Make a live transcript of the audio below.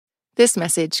This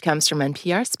message comes from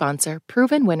NPR sponsor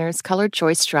Proven Winners Colored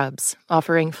Choice Shrubs,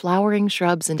 offering flowering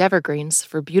shrubs and evergreens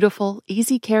for beautiful,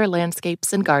 easy care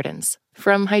landscapes and gardens.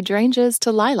 From hydrangeas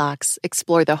to lilacs,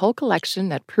 explore the whole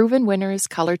collection at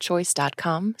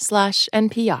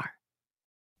provenwinnerscolorchoice.com/NPR.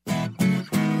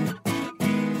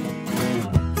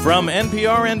 From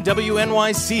NPR and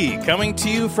WNYC, coming to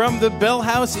you from the Bell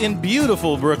House in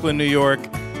beautiful Brooklyn, New York,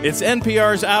 it's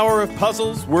NPR's hour of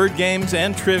puzzles, word games,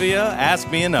 and trivia. Ask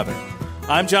Me Another.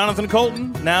 I'm Jonathan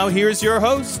Colton. Now here's your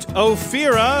host,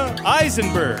 Ophira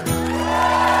Eisenberg.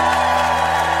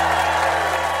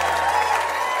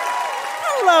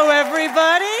 Hello,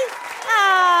 everybody.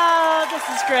 This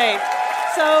is great.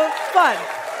 So fun.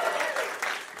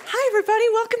 Hi, everybody.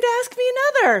 Welcome to Ask Me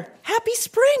Another. Happy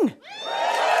spring.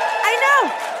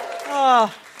 I know.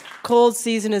 Cold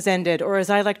season has ended, or as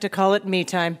I like to call it, me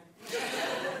time.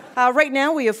 Right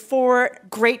now, we have 4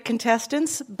 great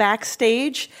contestants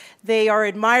backstage. They are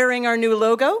admiring our new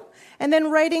logo and then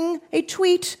writing a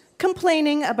tweet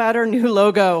complaining about our new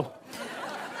logo.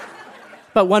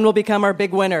 But one will become our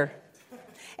big winner.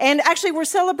 And actually, we're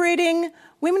celebrating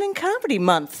Women in Comedy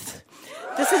Month.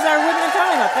 This is our Women in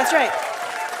Comedy Month. That's right.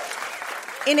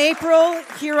 In April,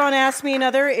 here on Ask Me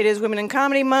Another, it is Women in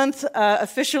Comedy Month,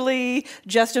 officially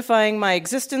justifying my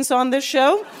existence on this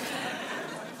show.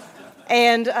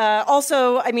 And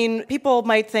also, I mean, people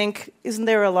might think, isn't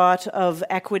there a lot of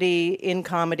equity in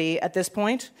comedy at this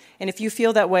point? And if you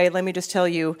feel that way, let me just tell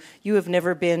you, you have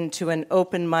never been to an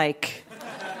open mic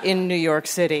in New York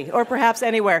City, or perhaps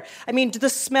anywhere. I mean, the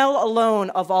smell alone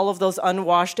of all of those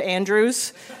unwashed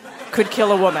Andrews could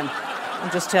kill a woman.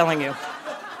 I'm just telling you.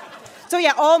 So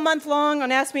yeah, all month long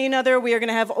on Ask Me Another, we are going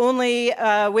to have only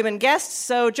women guests.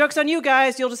 So joke's on you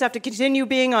guys. You'll just have to continue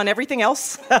being on everything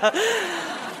else.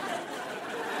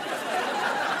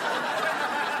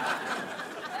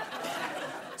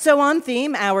 So on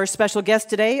theme, our special guests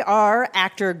today are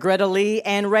actor Greta Lee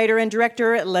and writer and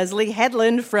director Leslye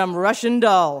Headland from Russian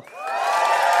Doll.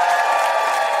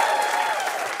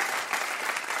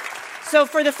 So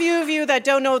for the few of you that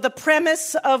don't know, the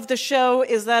premise of the show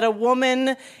is that a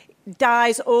woman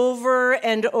dies over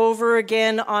and over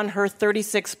again on her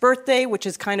 36th birthday, which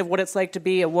is kind of what it's like to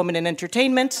be a woman in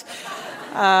entertainment,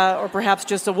 or perhaps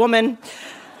just a woman.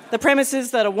 The premise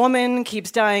is that a woman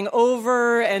keeps dying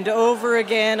over and over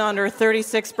again on her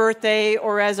 36th birthday,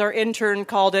 or as our intern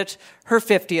called it, her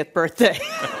 50th birthday.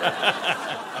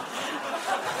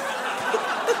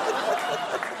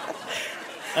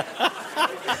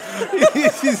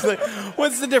 She's like,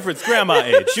 what's the difference? Grandma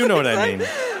age. You know what I mean.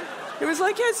 It was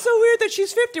like, yeah, it's so weird that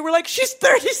she's 50. We're like, she's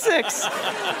 36.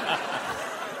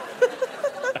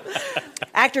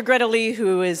 Actor Greta Lee,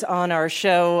 who is on our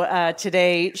show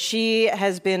today, she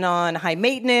has been on High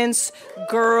Maintenance,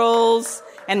 Girls,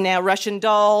 and now Russian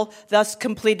Doll, thus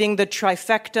completing the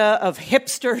trifecta of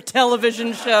hipster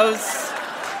television shows.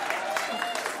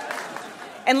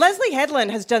 And Leslye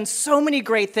Headland has done so many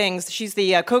great things. She's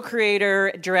the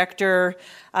co-creator, director,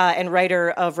 and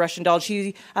writer of Russian Doll.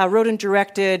 She wrote and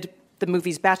directed the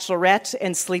movies Bachelorette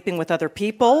and Sleeping with Other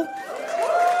People.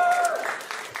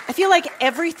 I feel like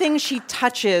everything she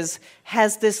touches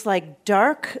has this like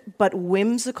dark but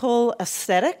whimsical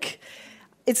aesthetic.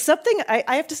 It's something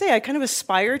I have to say I kind of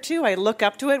aspire to. I look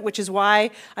up to it, which is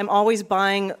why I'm always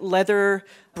buying leather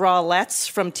bralettes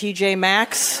from TJ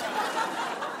Maxx.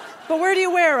 But where do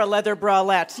you wear a leather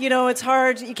bralette? You know, it's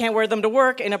hard. You can't wear them to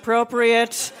work.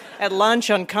 Inappropriate. At lunch,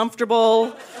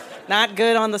 uncomfortable. Not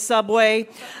good on the subway.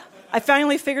 I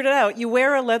finally figured it out. You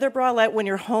wear a leather bralette when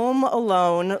you're home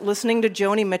alone, listening to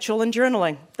Joni Mitchell and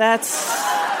journaling. That's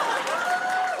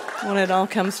when it all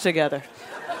comes together.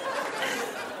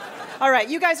 All right,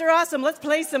 you guys are awesome. Let's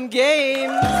play some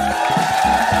games.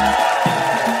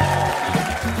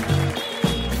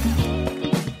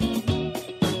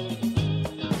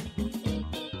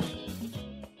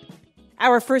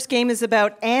 Our first game is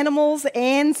about animals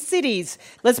and cities.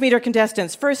 Let's meet our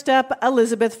contestants. First up,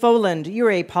 Elizabeth Foland. You're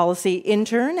a policy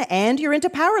intern, and you're into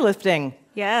powerlifting.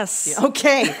 Yes.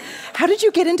 Okay. How did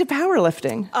you get into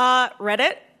powerlifting?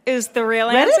 Reddit is the real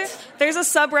Reddit? answer. There's a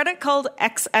subreddit called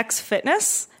XX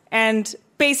Fitness, and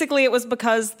basically it was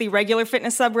because the regular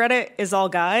fitness subreddit is all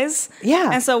guys. Yeah.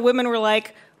 And so women were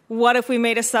like, what if we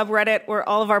made a subreddit where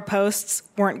all of our posts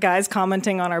weren't guys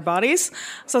commenting on our bodies?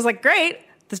 So I was like, great.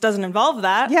 This doesn't involve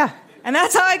that. Yeah. And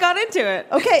that's how I got into it.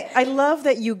 Okay, I love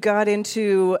that you got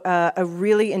into a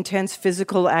really intense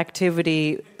physical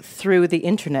activity through the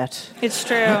internet. It's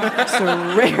true. It's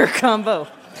a rare combo.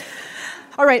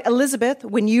 All right, Elizabeth,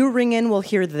 when you ring in, we'll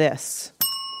hear this.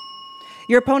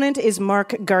 Your opponent is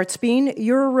Mark Gartzbein.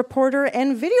 You're a reporter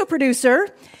and video producer.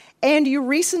 And you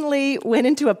recently went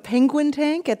into a penguin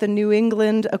tank at the New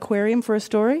England Aquarium for a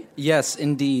story? Yes,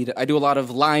 indeed. I do a lot of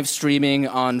live streaming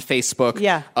on Facebook.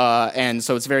 Yeah. And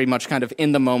so it's very much kind of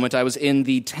in the moment. I was in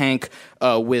the tank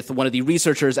with one of the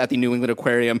researchers at the New England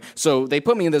Aquarium. So they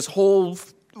put me in this whole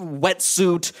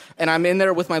wetsuit, and I'm in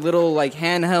there with my little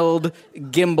handheld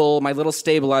gimbal, my little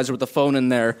stabilizer with the phone in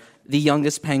there. The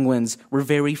youngest penguins were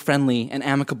very friendly and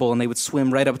amicable, and they would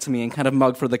swim right up to me and kind of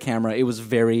mug for the camera. It was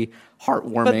very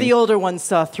heartwarming. But the older ones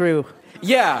saw through.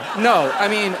 Yeah, no, I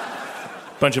mean...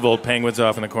 Bunch of old penguins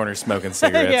off in the corner smoking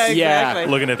cigarettes. Yeah, exactly.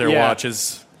 Looking at their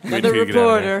watches. Another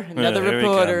reporter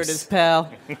and his pal.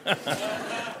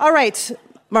 All right,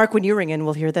 Mark, when you ring in,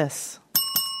 we'll hear this.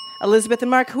 Elizabeth and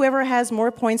Mark, whoever has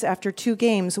more points after 2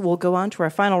 games will go on to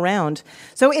our final round.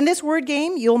 So in this word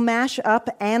game, you'll mash up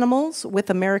animals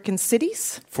with American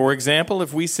cities. For example,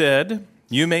 if we said,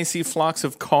 you may see flocks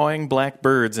of cawing black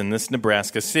birds in this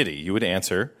Nebraska city, you would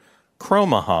answer,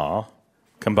 Cromaha,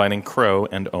 combining Crow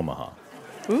and Omaha.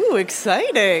 Ooh,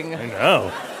 exciting. I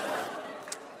know.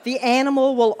 The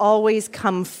animal will always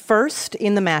come first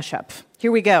in the mashup.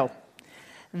 Here we go.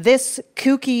 This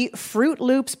kooky Fruit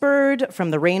Loops bird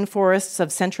from the rainforests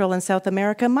of Central and South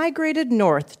America migrated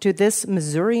north to this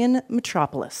Missourian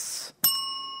metropolis.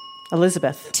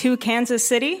 Elizabeth. To Kansas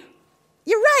City?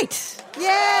 You're right.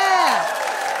 Yeah.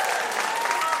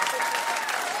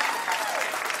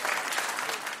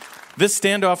 This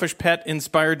standoffish pet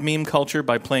inspired meme culture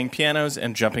by playing pianos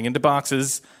and jumping into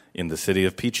boxes in the city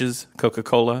of peaches,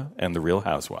 Coca-Cola, and the Real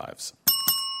Housewives.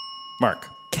 Mark.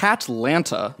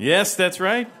 Catlanta. Yes, that's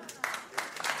right.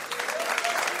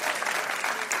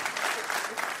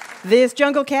 This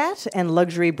jungle cat and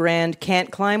luxury brand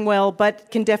can't climb well, but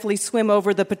can definitely swim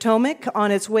over the Potomac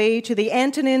on its way to the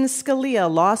Antonin Scalia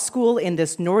Law School in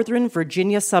this northern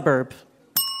Virginia suburb.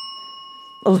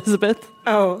 Elizabeth?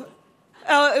 Oh,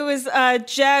 it was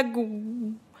Jag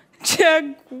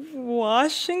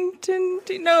Washington?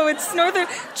 No, it's northern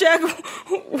Jag...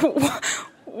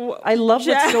 I love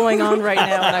what's going on right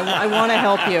now, and I want to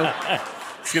help you.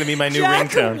 It's going to be my new Jack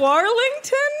ringtone.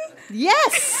 Warlington?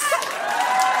 Yes!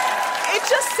 It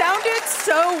just sounded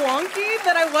so wonky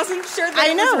that I wasn't sure that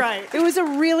it was right. It was a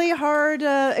really hard,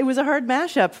 it was a hard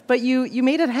mashup, but you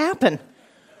made it happen.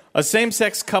 A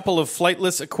same-sex couple of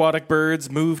flightless aquatic birds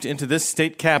moved into this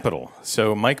state capital,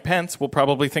 so Mike Pence will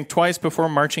probably think twice before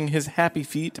marching his happy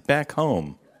feet back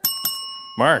home.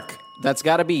 Mark. That's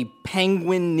got to be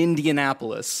Penguin,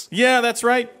 Indianapolis. Yeah, that's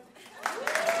right.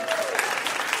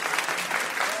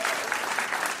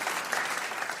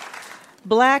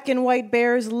 Black and white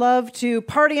bears love to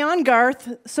party on Garth,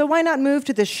 so why not move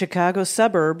to this Chicago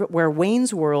suburb where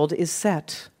Wayne's World is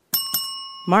set?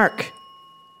 Mark.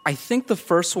 I think the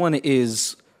first one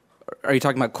is... Are you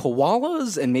talking about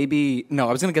koalas and maybe... No,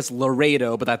 I was going to guess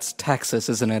Laredo, but that's Texas,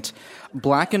 isn't it?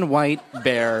 Black and white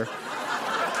bear...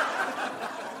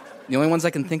 The only ones I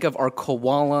can think of are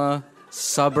koala,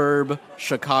 suburb,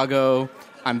 Chicago.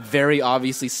 I'm very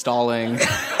obviously stalling.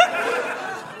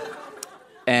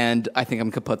 And I think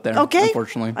I'm kaput there,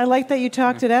 unfortunately. I like that you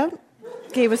talked it out.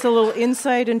 Gave us a little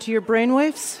insight into your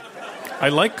brainwaves. I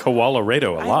like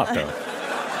Koala-Rado a lot, though.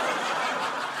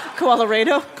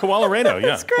 Koala-Rado? Koala-Rado, yeah.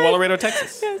 That's great. Koala-Rado,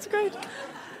 Texas. Yeah, it's great.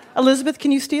 Elizabeth,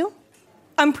 can you steal?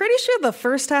 I'm pretty sure the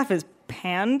first half is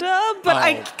panda, but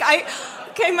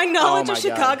my knowledge of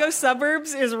Chicago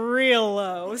suburbs is real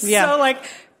low. Yeah. So,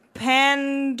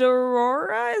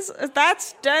 Pandora,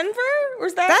 that's Denver?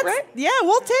 Was that right? Yeah,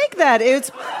 we'll take that. It's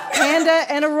Panda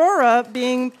and Aurora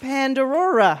being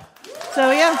Pandorora.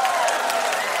 So, yeah.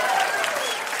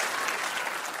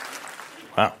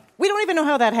 Wow. We don't even know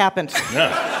how that happened.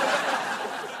 No.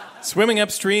 Swimming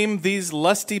upstream, these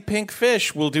lusty pink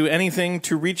fish will do anything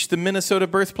to reach the Minnesota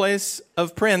birthplace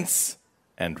of Prince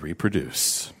and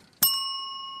reproduce.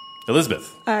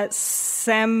 Elizabeth.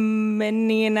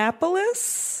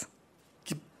 Minneapolis?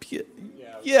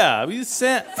 Yeah,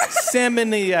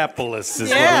 Salmoniapolis is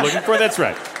what we're looking for. That's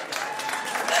right.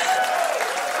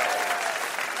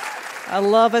 I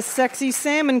love a sexy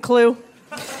salmon clue.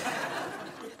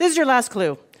 This is your last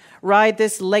clue. Ride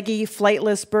this leggy,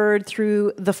 flightless bird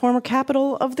through the former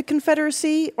capital of the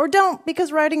Confederacy, or don't,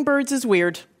 because riding birds is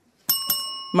weird.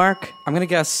 Mark? I'm going to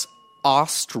guess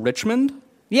Ost-Richmond?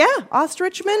 Yeah,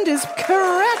 Ost-Richmond is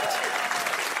correct.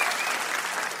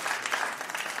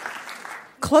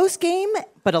 Close game,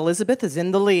 but Elizabeth is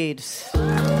in the lead.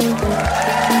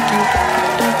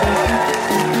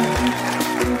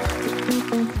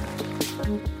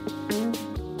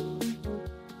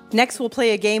 Next, we'll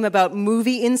play a game about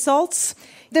movie insults.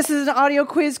 This is an audio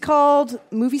quiz called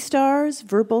Movie Stars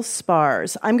Verbal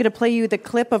Spars. I'm going to play you the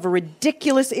clip of a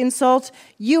ridiculous insult.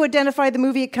 You identify the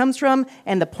movie it comes from,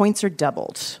 and the points are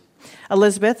doubled.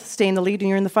 Elizabeth, stay in the lead and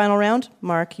you're in the final round.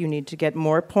 Mark, you need to get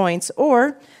more points,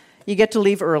 or you get to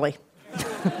leave early.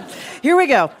 Here we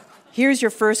go. Here's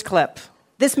your first clip.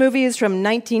 This movie is from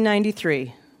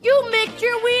 1993. You mixed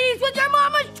your weenies with your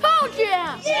mama's toe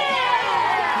jam!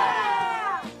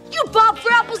 Yeah! You bob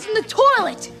for apples in the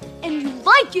toilet, and you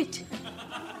like it.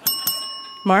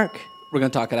 Mark. We're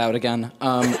going to talk it out again.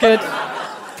 Good.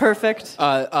 Perfect.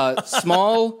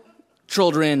 Small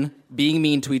children being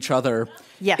mean to each other.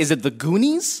 Yes. Is it the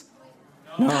Goonies?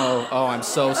 No. Oh, I'm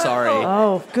so sorry.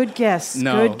 Oh, good guess.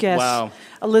 No. Good guess. Wow.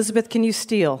 Elizabeth, can you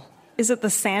steal? Is it The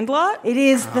Sandlot? It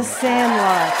is The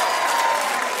Sandlot.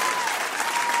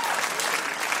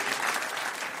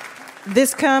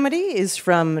 This comedy is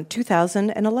from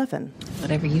 2011.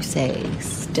 Whatever you say,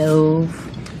 Stove.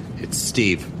 It's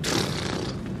Steve.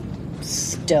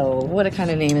 Stove. What kind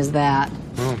of name is that?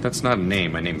 Oh, that's not a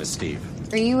name. My name is Steve.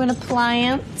 Are you an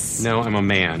appliance? No, I'm a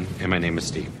man, and my name is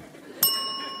Steve.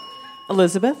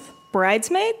 Elizabeth?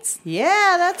 Bridesmaids?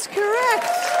 Yeah, that's correct.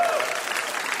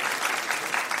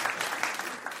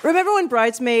 Remember when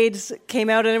Bridesmaids came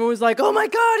out and everyone was like, oh my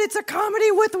God, it's a comedy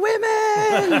with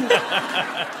women!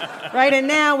 Right, and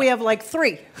now we have like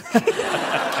 3.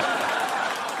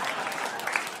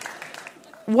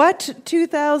 What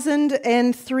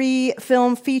 2003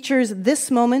 film features this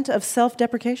moment of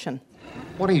self-deprecation?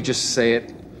 Why don't you just say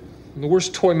it? I'm the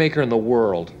worst toy maker in the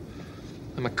world.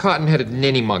 I'm a cotton-headed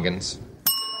ninny-muggins.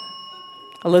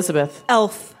 Elizabeth.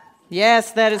 Elf.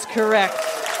 Yes, that is correct.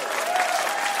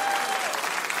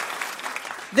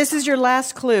 This is your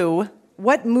last clue.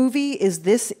 What movie is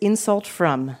this insult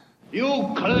from?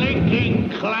 You clinking,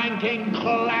 clanking,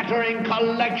 clattering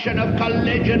collection of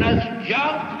colliginous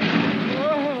junk!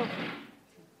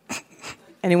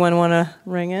 Anyone want to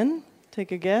ring in?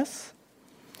 Take a guess?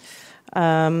 You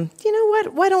know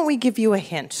what? Why don't we give you a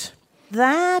hint?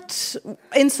 That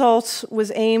insult was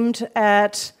aimed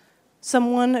at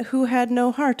someone who had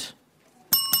no heart.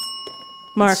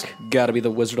 Mark. It's gotta be The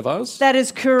Wizard of Oz? That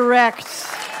is correct.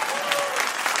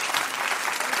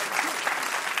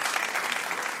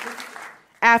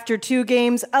 After 2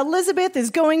 games, Elizabeth is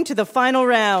going to the final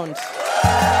round.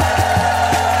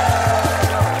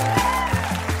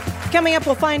 Coming up,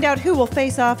 we'll find out who will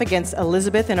face off against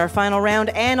Elizabeth in our final round,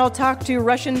 and I'll talk to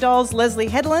Russian Doll's Leslye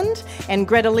Headland and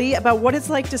Greta Lee about what it's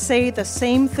like to say the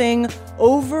same thing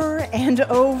over and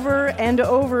over and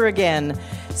over again.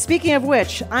 Speaking of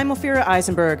which, I'm Ophira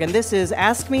Eisenberg, and this is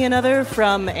Ask Me Another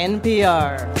from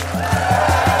NPR.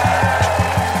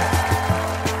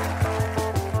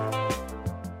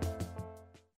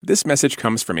 This message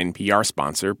comes from NPR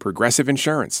sponsor Progressive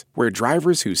Insurance, where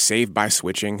drivers who save by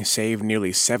switching save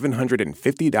nearly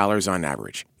 $750 on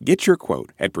average. Get your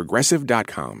quote at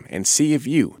Progressive.com and see if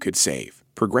you could save.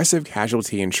 Progressive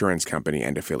Casualty Insurance Company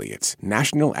and Affiliates.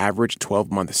 National average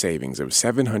 12-month savings of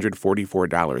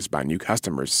 $744 by new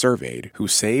customers surveyed who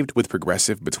saved with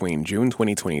Progressive between June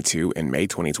 2022 and May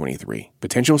 2023.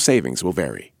 Potential savings will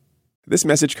vary. This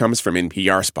message comes from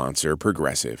NPR sponsor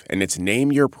Progressive, and it's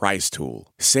Name Your Price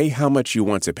tool. Say how much you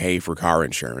want to pay for car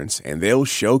insurance, and they'll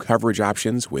show coverage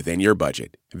options within your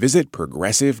budget. Visit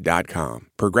Progressive.com.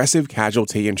 Progressive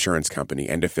Casualty Insurance Company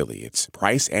and Affiliates.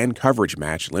 Price and coverage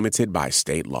match limited by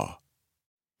state law.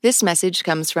 This message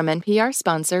comes from NPR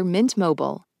sponsor Mint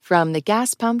Mobile. From the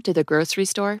gas pump to the grocery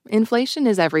store, inflation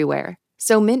is everywhere.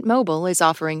 So Mint Mobile is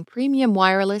offering premium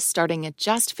wireless starting at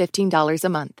just $15 a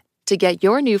month. To get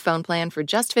your new phone plan for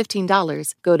just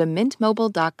 $15, go to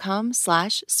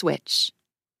mintmobile.com/switch.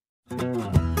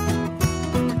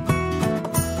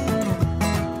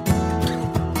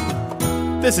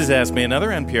 This is Ask Me Another,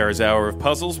 NPR's hour of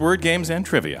puzzles, word games, and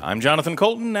trivia. I'm Jonathan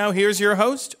Colton. Now here's your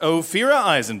host, Ophira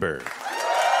Eisenberg.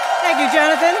 Thank you,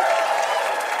 Jonathan.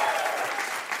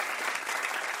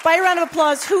 By a round of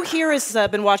applause, who here has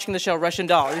been watching the show Russian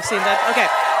Doll? Have you seen that?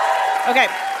 Okay.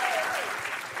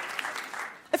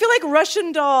 I feel like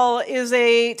Russian Doll is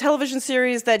a television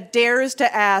series that dares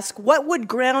to ask, what would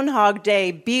Groundhog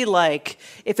Day be like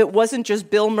if it wasn't just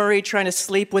Bill Murray trying to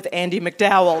sleep with Andy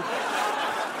McDowell?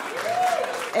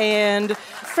 And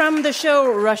from the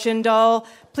show Russian Doll,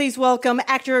 please welcome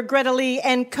actor Greta Lee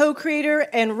and co-creator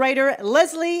and writer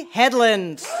Leslye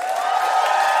Headland.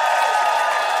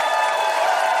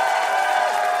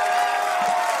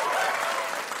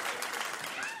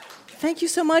 thank you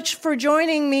so much for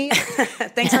joining me.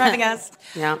 Thanks for having us.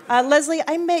 Yeah. Leslye,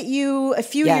 I met you a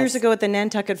few years ago at the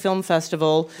Nantucket Film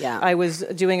Festival. Yeah. I was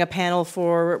doing a panel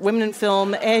for Women in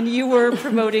Film, and you were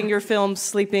promoting your film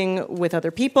Sleeping with Other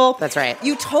People. That's right.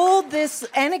 You told this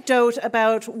anecdote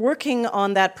about working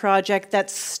on that project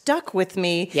that stuck with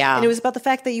me. Yeah. And it was about the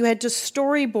fact that you had to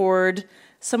storyboard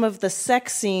some of the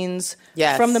sex scenes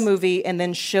from the movie and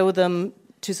then show them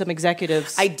to some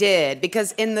executives. I did,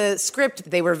 because in the script,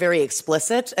 they were very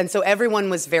explicit, and so everyone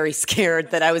was very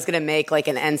scared that I was going to make like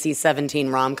an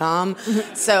NC-17 rom-com.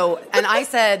 So, and I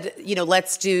said,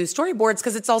 let's do storyboards,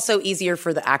 because it's also easier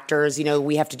for the actors.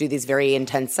 We have to do these very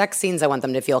intense sex scenes. I want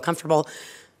them to feel comfortable.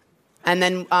 And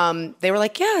then they were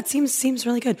like, yeah, it seems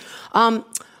really good.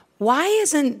 Why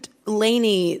isn't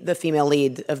Lainey, the female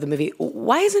lead of the movie,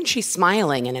 why isn't she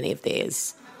smiling in any of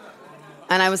these?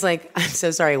 And I was like, I'm so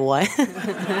sorry, what?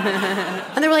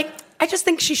 And they were like, I just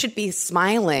think she should be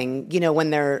smiling, when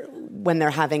they're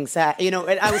having sex. And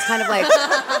I was kind of like,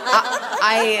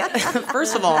 I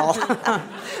first of all,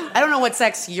 I don't know what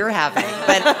sex you're having,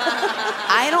 but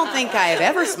I don't think I've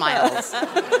ever smiled.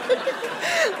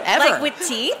 Ever. Like with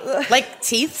teeth? Like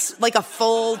teeth? Like a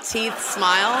full teeth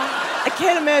smile? I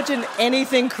can't imagine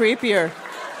anything creepier.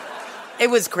 It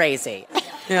was crazy.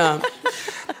 Yeah.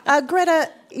 Greta,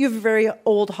 you have a very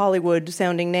old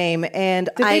Hollywood-sounding name, and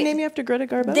did they name you after Greta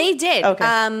Garbo? They did.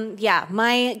 Okay. Yeah,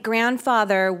 my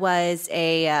grandfather was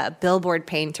a billboard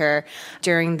painter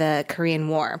during the Korean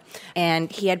War, and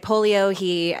he had polio.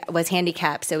 He was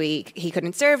handicapped, so he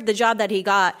couldn't serve. The job that he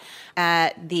got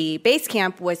at the base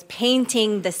camp was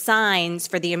painting the signs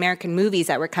for the American movies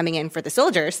that were coming in for the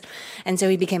soldiers, and so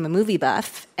he became a movie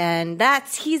buff. And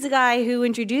he's the guy who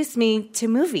introduced me to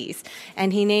movies,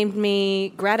 and he named me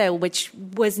Greta, which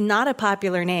was not a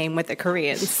popular name with the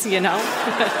Koreans,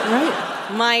 Right.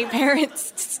 My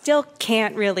parents still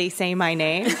can't really say my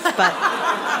name, but,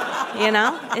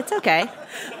 it's okay.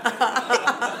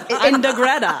 And the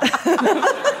Greta.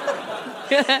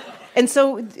 And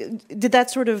so did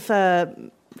that sort of, that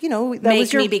make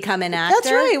was your, me become an actor?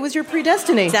 That's right. It was your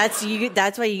predestiny.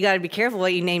 That's why you got to be careful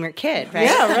what you name your kid, right?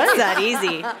 Yeah, right. It's that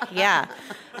easy. Yeah.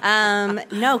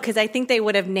 No, because I think they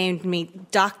would have named me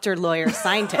doctor, lawyer,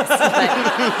 scientist, but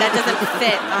that doesn't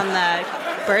fit on the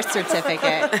birth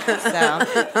certificate.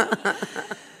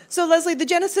 So, Leslye, the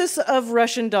genesis of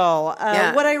Russian Doll.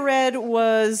 What I read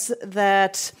was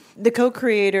that the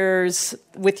co-creators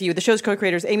with you, the show's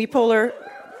co-creators, Amy Poehler,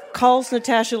 calls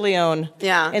Natasha Lyonne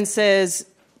and says,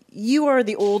 you are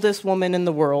the oldest woman in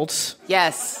the world.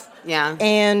 Yes. Yeah.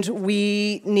 And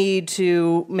we need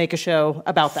to make a show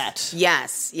about that.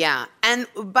 Yes, yeah. And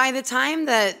by the time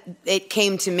that it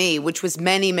came to me, which was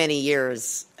many, many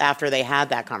years after they had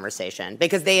that conversation,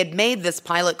 because they had made this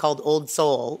pilot called Old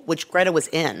Soul, which Greta was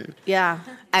in. Yeah.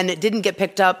 And it didn't get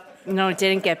picked up. No, it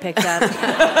didn't get picked up.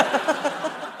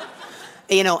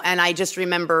 And I just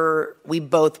remember we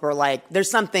both were like,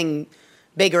 there's something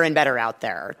bigger and better out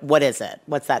there. What is it?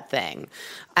 What's that thing?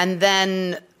 And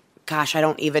then... Gosh, I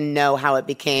don't even know how it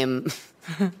became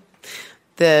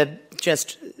the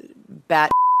just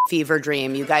bat fever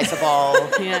dream you guys have all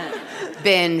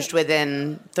binged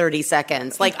within 30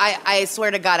 seconds. Like, I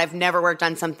swear to God, I've never worked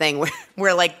on something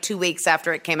where like 2 weeks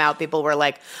after it came out, people were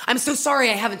like, I'm so sorry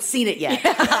I haven't seen it yet.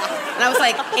 Yeah. And I was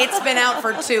like, it's been out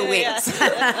for 2 weeks.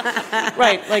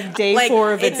 Right, like day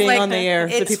 4 of it being on the air.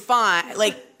 It's fine.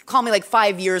 Like, call me like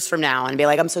 5 years from now and be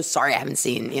like, I'm so sorry I haven't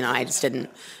seen, I just didn't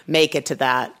make it to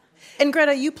that. And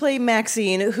Greta, you play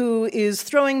Maxine, who is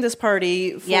throwing this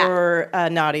party for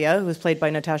Nadia, who was played by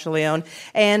Natasha Lyonne.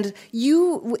 And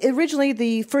you, originally,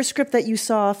 the first script that you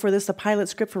saw for this, the pilot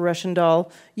script for Russian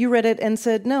Doll, you read it and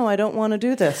said, no, I don't want to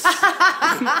do this.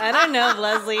 I don't know if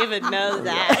Leslye even knows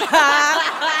that.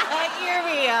 Here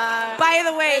we are. By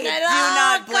the way,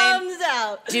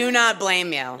 do not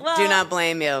blame you. Well, do not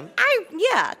blame you.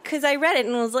 Because I read it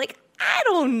and was like, I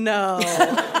don't know.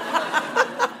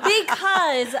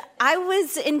 Because I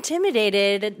was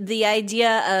intimidated at the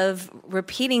idea of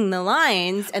repeating the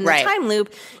lines and the time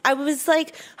loop. I was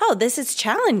like, oh, this is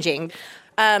challenging.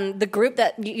 The group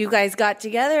that you guys got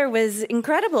together was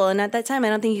incredible. And at that time, I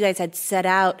don't think you guys had set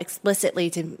out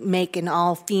explicitly to make an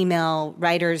all-female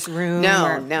writer's room.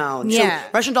 No. Yeah. So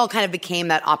Russian Doll kind of became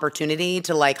that opportunity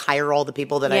to like hire all the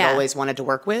people that I'd always wanted to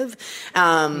work with,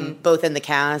 both in the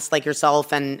cast, like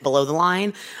yourself, and below the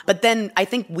line. But then I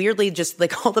think weirdly, just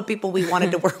like all the people we wanted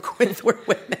to work with were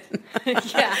women. Do you know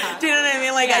what I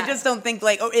mean? Like, I just don't think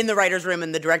like in the writer's room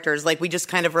and the directors, like we just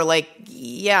kind of were like,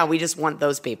 we just want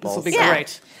those people. This will be great.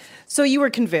 So you were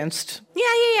convinced.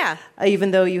 Yeah.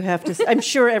 Even though you have to, I'm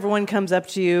sure everyone comes up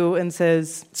to you and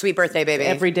says, "Sweet birthday, baby,"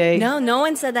 every day. No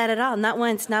one said that at all. Not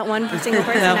once. Not one single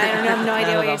person. No. I have no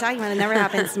idea what you're talking about. It never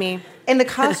happens to me. And the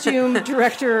costume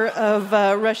director of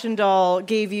Russian Doll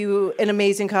gave you an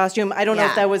amazing costume. I don't know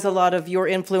if that was a lot of your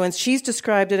influence. She's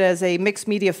described it as a mixed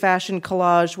media fashion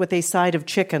collage with a side of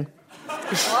chicken.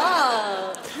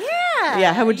 Oh, yeah.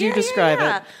 Yeah, how would you describe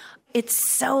it? It's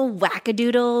so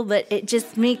wackadoodle, but it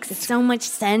just makes so much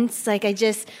sense. Like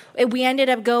we ended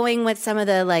up going with some of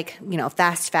the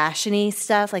fast fashion-y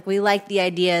stuff. Like we liked the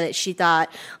idea that she thought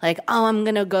like, oh, I'm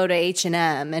going to go to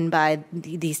H&M and buy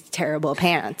these terrible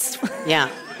pants. Yeah.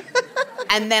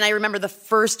 And then I remember the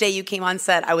first day you came on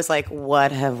set, I was like,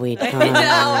 what have we done?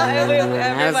 Everyone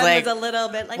was a little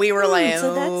bit like, we were like,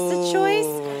 so that's the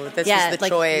choice? This is the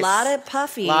choice. A lot of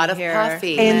puffy here.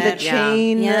 And the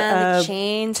chain, the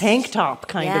chains. tank top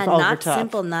kind of over not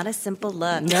top. Not a simple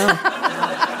look. No.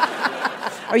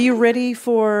 Are you ready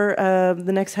for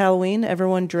the next Halloween?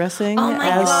 Everyone dressing? Oh my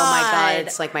God,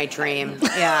 it's like my dream.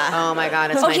 Yeah. Oh my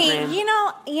God, it's my dream.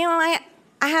 Okay,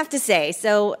 I have to say,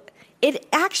 so it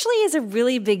actually is a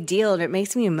really big deal, and it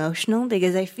makes me emotional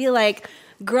because I feel like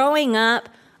growing up,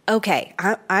 okay,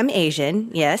 I'm Asian,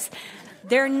 yes.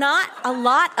 There are not a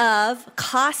lot of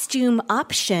costume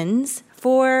options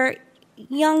for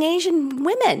young Asian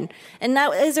women. And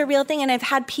that is a real thing. And I've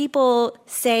had people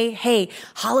say, hey,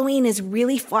 Halloween is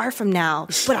really far from now,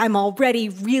 but I'm already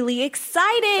really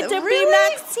excited to be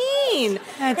Maxine.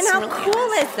 And how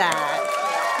cool is that?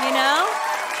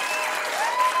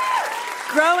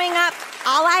 Growing up,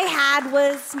 all I had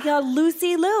was,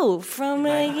 Lucy Liu from,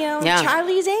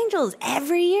 Charlie's Angels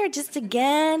every year, just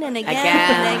again and again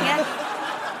and again.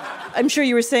 I'm sure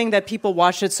you were saying that people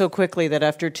watched it so quickly that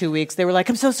after 2 weeks, they were like,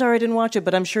 I'm so sorry I didn't watch it.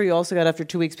 But I'm sure you also got after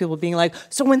 2 weeks people being like,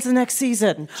 so when's the next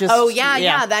season?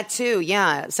 Yeah, that too.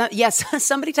 Yeah. So, yes,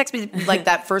 somebody texted me like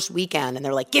that first weekend and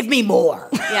they're like, give me more.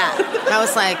 Yeah. I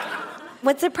was like,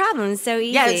 what's the problem? It's so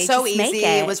easy. Yeah, it's so just easy. Make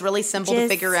it was really simple to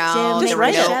figure out.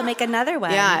 Make another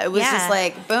one. Yeah, it was just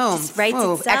like, boom, just writes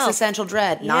itself. Existential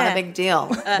dread, not a big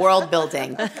deal. World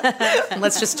building.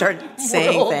 Let's just start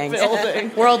saying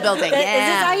things. World building. Is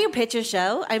this how you pitch a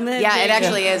show? It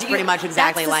actually is pretty much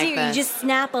exactly like this. You just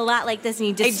snap a lot like this and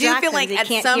you distract I do feel like at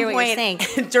some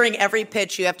point during every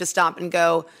pitch you have to stop and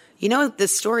go,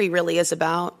 this story really is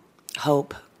about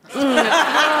hope.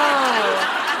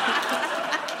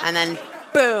 And then,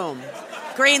 boom,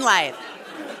 green light.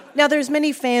 Now, there's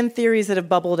many fan theories that have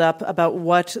bubbled up about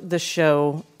what the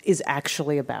show is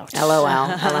actually about. LOL.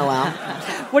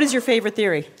 What is your favorite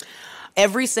theory?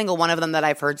 Every single one of them that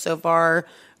I've heard so far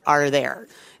are there.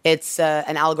 It's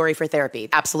an allegory for therapy.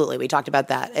 Absolutely. We talked about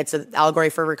that. It's an allegory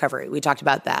for recovery. We talked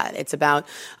about that. It's about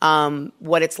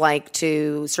what it's like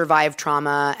to survive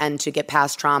trauma and to get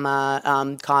past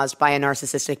trauma caused by a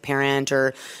narcissistic parent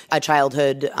or a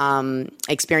childhood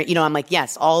experience. I'm like,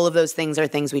 yes, all of those things are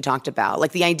things we talked about.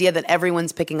 Like the idea that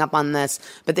everyone's picking up on this,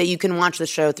 but that you can watch the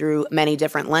show through many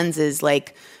different lenses,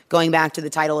 like going back to the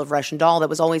title of Russian Doll, that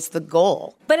was always the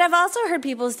goal. But I've also heard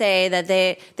people say that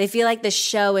they feel like the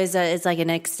show is like an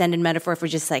extended metaphor for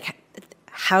just like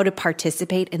how to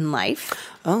participate in life.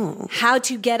 Oh. How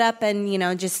to get up and,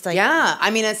 just like yeah.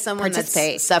 I mean, as someone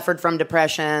that's suffered from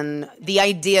depression, the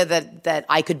idea that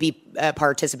I could be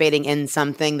participating in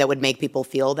something that would make people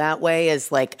feel that way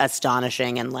is like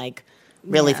astonishing and like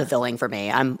really fulfilling for me.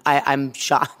 I'm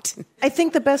shocked. I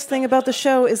think the best thing about the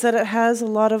show is that it has a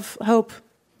lot of hope.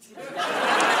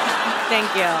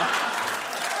 Thank you.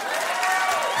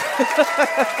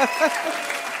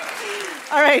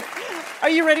 All right. Are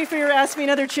you ready for your Ask Me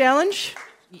Another challenge?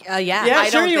 Yeah. Yeah,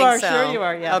 sure you are. Sure you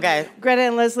are. Yeah. Okay. Greta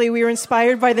and Leslye, we were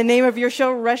inspired by the name of your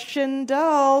show, Russian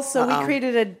Doll. So we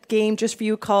created a game just for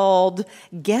you called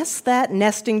Guess That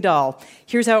Nesting Doll.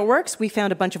 Here's how it works. We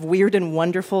found a bunch of weird and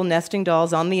wonderful nesting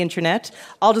dolls on the internet.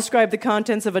 I'll describe the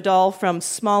contents of a doll from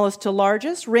smallest to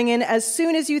largest. Ring in as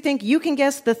soon as you think you can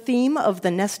guess the theme of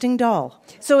the nesting doll.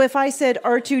 So if I said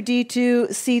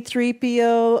R2-D2,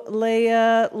 C-3PO,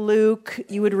 Leia, Luke,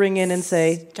 you would ring in and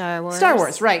say Star Wars. Star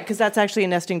Wars, right, because that's actually a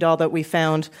nesting doll that we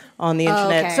found on the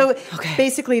internet. Okay. So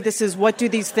basically this is what do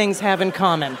these things have in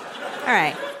common?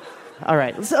 All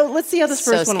right. So let's see how this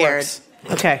first one works.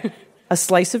 Okay. A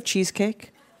slice of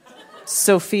cheesecake,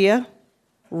 Sophia,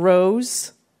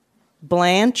 Rose,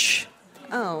 Blanche,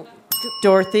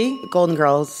 Dorothy. Golden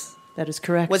Girls. That is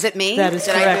correct. Was it me? That is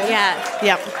correct. Yeah.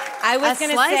 Yep. I was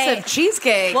going to say a slice of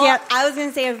cheesecake. Well, I was going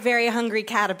to say a very hungry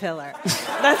caterpillar.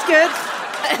 That's good.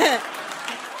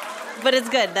 But it's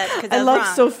good. I love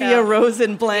Sophia, Rose,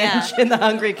 and Blanche in the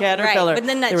hungry caterpillar. Right, but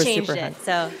then that changed it.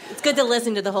 So it's good to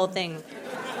listen to the whole thing.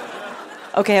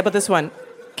 Okay, how about this one?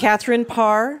 Catherine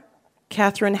Parr,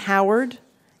 Catherine Howard,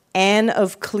 Anne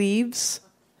of Cleves.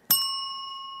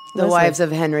 The wives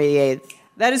of Henry VIII.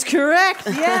 That is correct,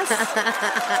 yes.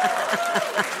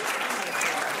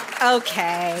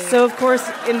 Okay. So, of course,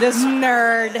 in this...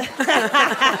 Nerd.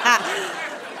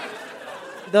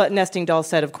 The nesting doll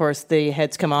set, of course, the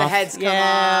heads come off. The heads come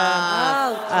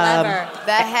off. Oh, clever.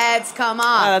 The heads come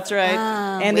off. That's right.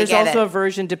 And there's also a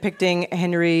version depicting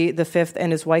Henry V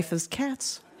and his wife as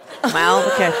cats. Well,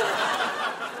 okay.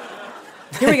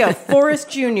 Here we go. Forrest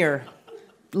Jr.,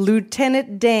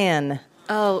 Lieutenant Dan.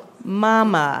 Oh.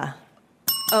 Mama.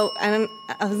 Oh, I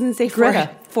was going to say Greta.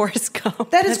 Forrest Gump.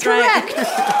 That is correct.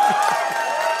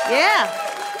 Yeah.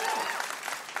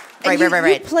 Right.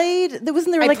 You played,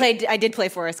 wasn't there I did play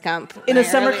Forrest Gump. In a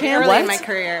summer camp? Early in my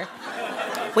career.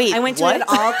 Wait, I went to an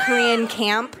all-Korean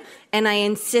camp, and I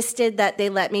insisted that they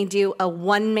let me do a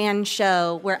one-man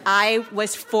show where I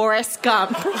was Forrest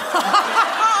Gump. And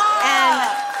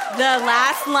the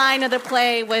last line of the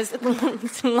play was,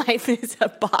 life is a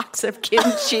box of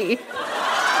kimchi.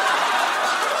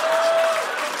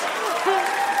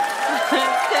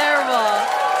 Terrible.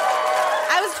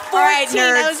 I was 14. All right,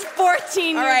 nerds. I was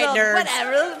 14 All years right, old. nerds.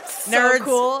 Whatever. So Nerds.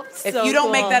 cool. If So you don't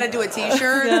cool. make that into a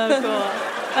T-shirt, So cool.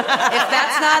 if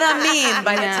that's not a meme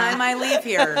by the time I leave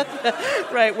here.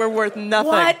 Right, we're worth nothing.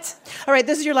 What? All right,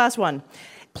 this is your last one.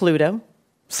 Pluto,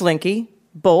 Slinky,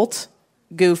 Bolt,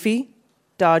 Goofy,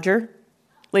 Dodger,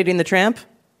 Lady and the Tramp,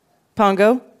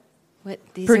 Pongo, What,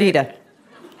 these Perdita.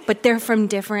 But they're from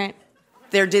different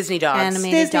They're Disney dogs.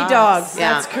 animated Disney dogs.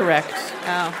 Yeah. That's correct.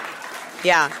 Oh.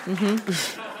 Yeah.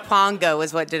 Pongo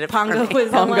is what did it Pongo for me.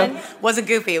 was the one? Wasn't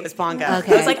Goofy, it was Pongo.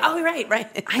 Okay. I was like, oh, right.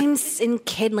 I'm in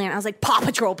Kidland. I was like, Paw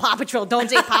Patrol. Don't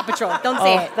say Paw Patrol. Don't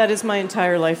say it. That is my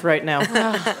entire life right now.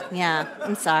 Yeah,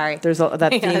 I'm sorry. That My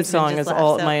theme husband song just is left,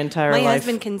 all so my entire my life. My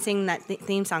husband can sing that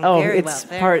theme song Oh, very it's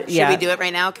well. part. Yeah. Should we do it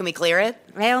right now? Can we clear it?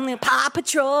 I only Paw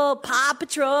Patrol.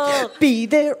 Be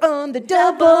there on the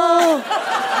double.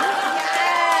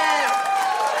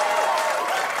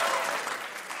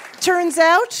 Turns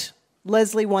out,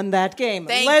 Leslye won that game.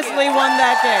 Leslye won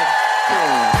that game.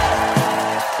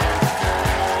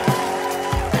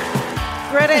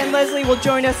 Greta and Leslye will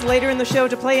join us later in the show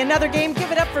to play another game.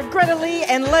 Give it up for Greta Lee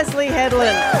and Leslye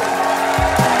Headland.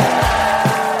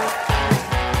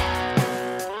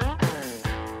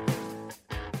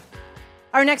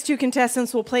 Our next two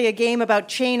contestants will play a game about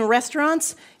chain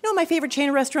restaurants. You know what my favorite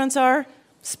chain restaurants are?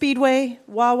 Speedway,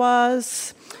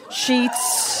 Wawa's,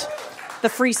 Sheetz, the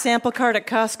free sample card at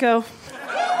Costco.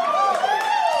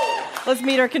 Let's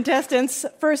meet our contestants.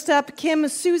 First up, Kim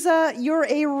Souza. You're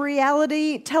a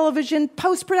reality television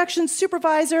post-production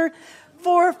supervisor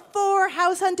for 4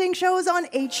 house hunting shows on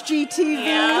HGTV.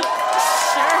 Yeah,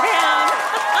 sure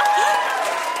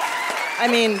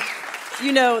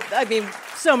am.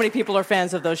 So many people are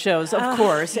fans of those shows, of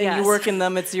course, and you work in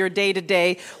them. It's your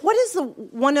day-to-day. What is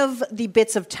one of the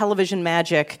bits of television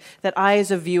magic that I,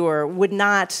 as a viewer, would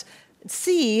not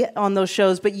see on those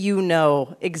shows, but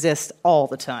exist all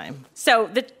the time?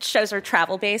 So the shows are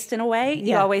travel-based in a way.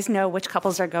 You always know which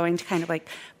couples are going to kind of like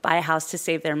buy a house to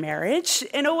save their marriage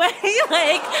in a way,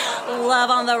 like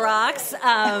Love on the Rocks.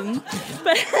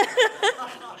 But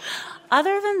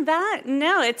other than that,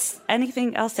 no, it's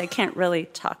anything else I can't really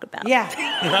talk about.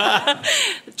 Yeah.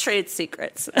 Trade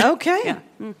secrets. Okay. Yeah.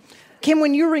 Kim,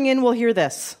 when you ring in, we'll hear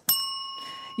this.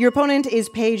 Your opponent is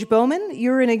Paige Bowman.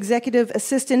 You're an executive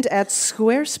assistant at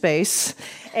Squarespace.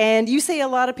 And you say a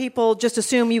lot of people just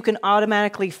assume you can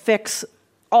automatically fix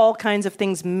all kinds of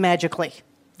things magically.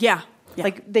 Yeah.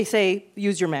 Like they say,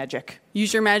 use your magic.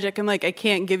 Use your magic. I'm like, I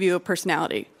can't give you a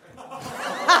personality.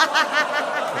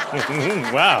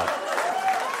 Wow.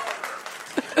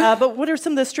 But what are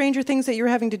some of the stranger things that you're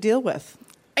having to deal with?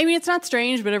 I mean, it's not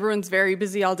strange, but everyone's very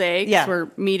busy all day because we're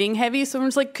meeting heavy. So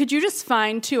everyone's like, could you just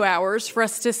find 2 hours for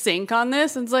us to sync on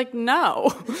this? And it's like,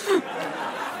 no.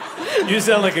 You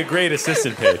sound like a great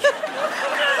assistant, Paige.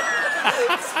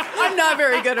 I'm not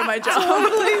very good at my job.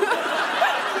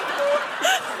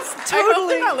 I hope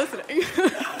they're not listening.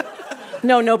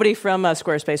 No, nobody from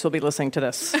Squarespace will be listening to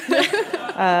this.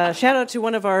 Shout out to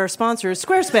one of our sponsors,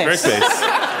 Squarespace.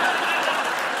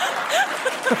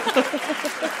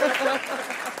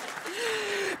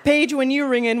 Paige, when you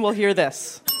ring in, we'll hear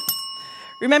this.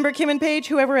 Remember, Kim and Paige,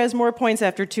 whoever has more points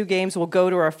after 2 games will go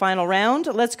to our final round.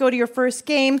 Let's go to your first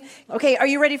game. Okay, are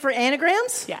you ready for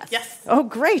anagrams? Yes. Oh,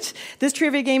 great. This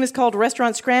trivia game is called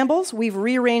Restaurant Scrambles. We've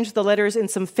rearranged the letters in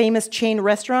some famous chain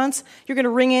restaurants. You're going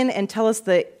to ring in and tell us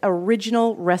the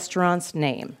original restaurant's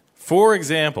name. For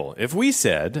example, if we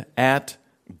said, at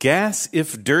Gas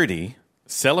If Dirty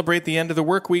Celebrate the end of the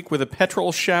work week with a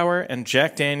petrol shower and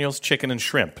Jack Daniel's chicken and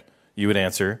shrimp. You would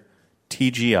answer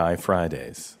TGI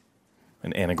Fridays,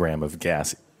 an anagram of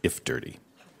gas if dirty.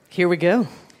 Here we go.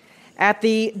 At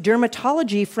the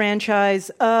dermatology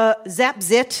franchise, Zap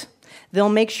Zit, they'll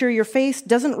make sure your face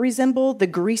doesn't resemble the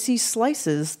greasy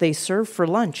slices they serve for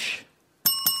lunch.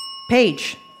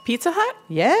 Paige. Pizza Hut?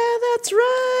 Yeah, that's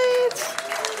right.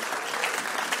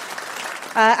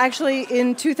 Actually,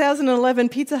 in 2011,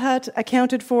 Pizza Hut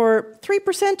accounted for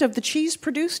 3% of the cheese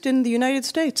produced in the United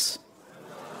States.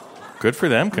 Good for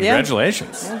them.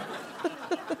 Congratulations. Yeah.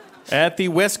 At the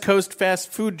West Coast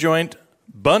fast food joint,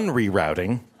 Bun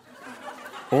Rerouting,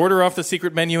 order off the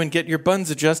secret menu and get your buns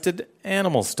adjusted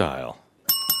animal style.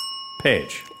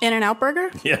 Paige. In-N-Out Burger?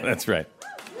 Yeah, that's right.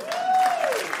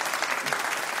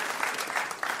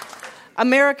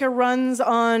 America runs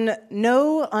on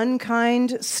No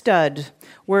Unkind Stud,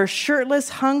 where shirtless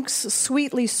hunks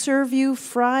sweetly serve you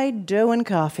fried dough and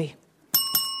coffee.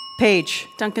 Paige.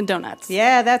 Dunkin' Donuts.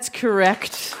 Yeah, that's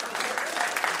correct.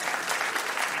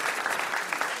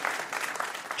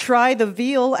 Try the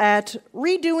veal at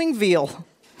Redoing Veal.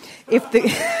 If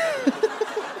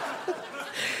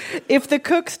the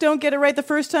cooks don't get it right the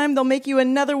first time, they'll make you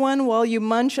another one while you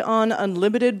munch on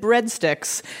unlimited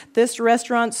breadsticks. This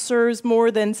restaurant serves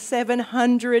more than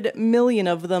 700 million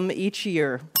of them each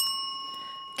year.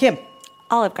 Kim.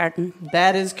 Olive Garden.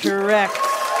 That is correct.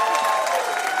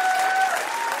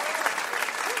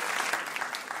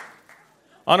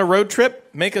 On a road trip,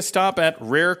 make a stop at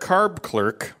Rare Carb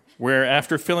Clerk, where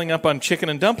after filling up on chicken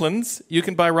and dumplings, you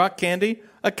can buy rock candy,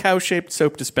 a cow-shaped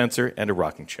soap dispenser, and a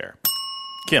rocking chair.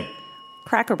 Kim.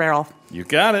 Cracker Barrel. You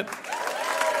got it.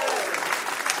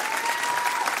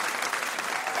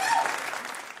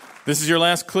 This is your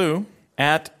last clue.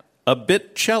 At a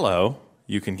bit cello,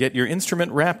 you can get your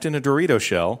instrument wrapped in a Dorito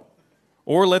shell,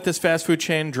 or let this fast food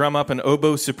chain drum up an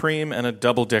oboe supreme and a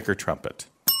double-decker trumpet.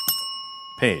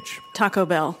 Paige. Taco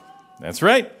Bell. That's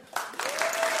right.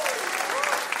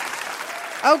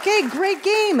 Okay, great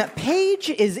game.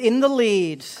 Paige is in the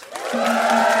lead.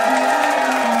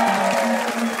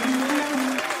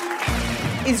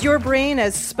 Is your brain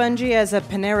as spongy as a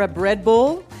Panera bread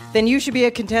bowl? Then you should be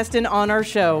a contestant on our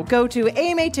show. Go to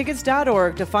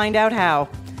amatickets.org to find out how.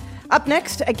 Up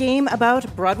next, a game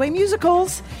about Broadway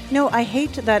musicals. No, I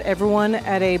hate that everyone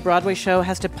at a Broadway show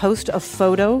has to post a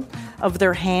photo of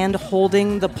their hand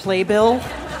holding the playbill.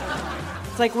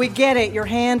 It's like, we get it. Your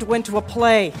hand went to a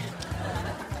play.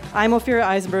 I'm Ophira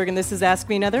Eisenberg, and this is Ask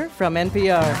Me Another from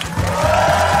NPR.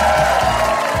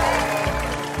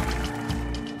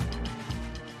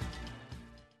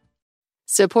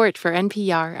 Support for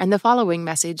NPR and the following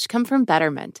message come from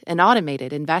Betterment, an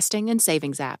automated investing and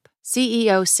savings app.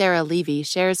 CEO Sarah Levy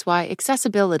shares why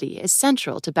accessibility is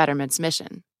central to Betterment's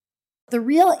mission. The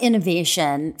real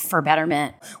innovation for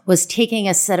Betterment was taking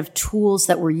a set of tools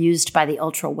that were used by the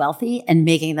ultra-wealthy and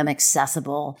making them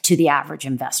accessible to the average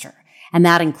investor. And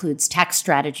that includes tax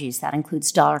strategies, that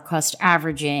includes dollar cost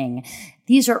averaging.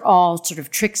 These are all sort of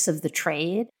tricks of the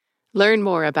trade. Learn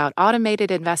more about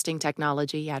automated investing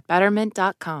technology at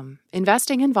Betterment.com.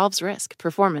 Investing involves risk.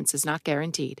 Performance is not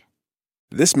guaranteed.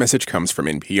 This message comes from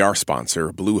NPR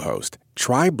sponsor Bluehost.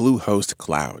 Try Bluehost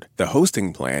Cloud, the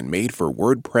hosting plan made for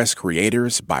WordPress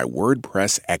creators by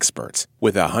WordPress experts.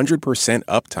 With 100%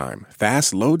 uptime,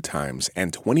 fast load times,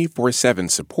 and 24/7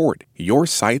 support, your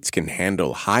sites can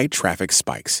handle high traffic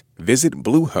spikes. Visit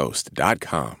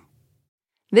Bluehost.com.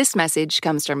 This message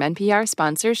comes from NPR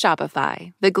sponsor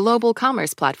Shopify, the global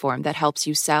commerce platform that helps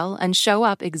you sell and show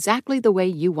up exactly the way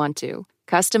you want to.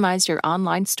 Customize your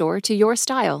online store to your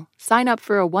style. Sign up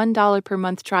for a $1 per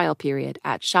month trial period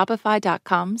at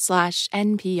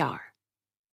shopify.com/NPR.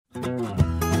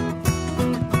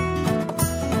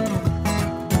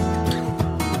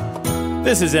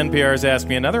 This is NPR's Ask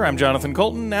Me Another. I'm Jonathan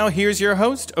Colton. Now here's your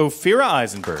host, Ophira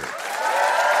Eisenberg.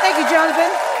 Thank you, Jonathan.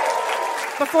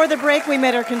 Before the break, we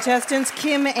met our contestants,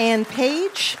 Kim and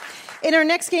Paige. In our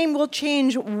next game, we'll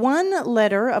change one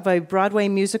letter of a Broadway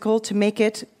musical to make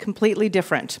it completely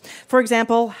different. For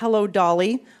example, Hello,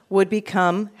 Dolly would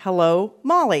become Hello,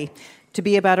 Molly, to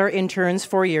be about our intern's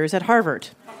 4 years at Harvard.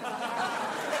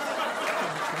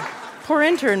 Poor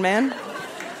intern, man.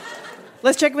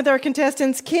 Let's check with our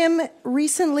contestants. Kim,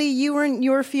 recently you and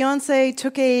your fiancé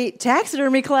took a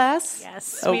taxidermy class.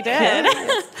 Yes, we did.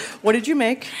 What did you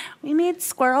make? We made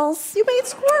squirrels. You made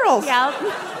squirrels? Yep.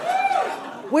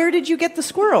 Where did you get the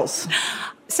squirrels?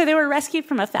 So they were rescued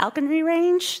from a falconry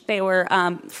range. They were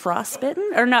frostbitten,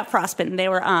 or not frostbitten. They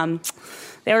were in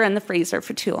the freezer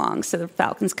for too long, so the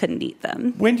falcons couldn't eat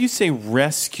them. When do you say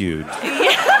rescued?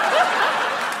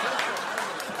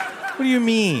 do you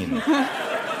mean?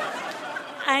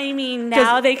 I mean,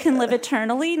 now they can live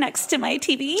eternally next to my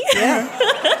TV.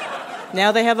 Yeah.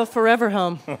 Now they have a forever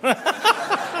home.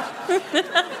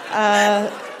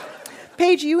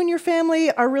 Paige, you and your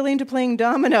family are really into playing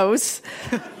dominoes.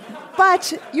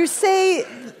 But you say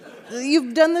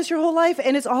you've done this your whole life,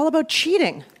 and it's all about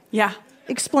cheating. Yeah.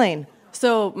 Explain.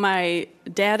 So my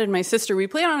dad and my sister, we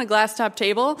played on a glass top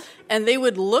table, and they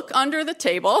would look under the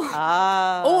table.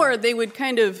 Or they would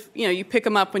kind of, you pick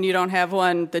them up when you don't have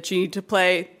one that you need to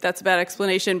play. That's a bad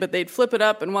explanation, but they'd flip it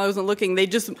up, and while I wasn't looking,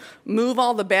 they'd just move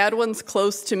all the bad ones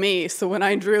close to me. So when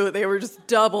I drew, they were just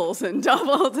doubles and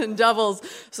doubles and doubles.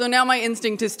 So now my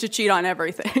instinct is to cheat on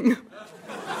everything.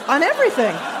 On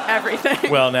everything? Everything.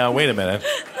 Well, now, wait a minute.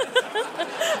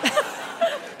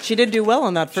 She did do well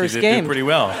on that first game. She did do pretty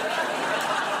well.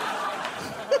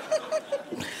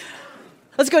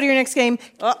 Let's go to your next game.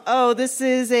 This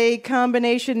is a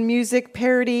combination music,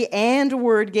 parody, and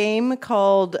word game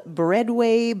called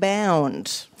Broadway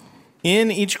Bound. In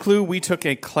each clue, we took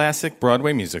a classic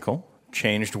Broadway musical,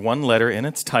 changed one letter in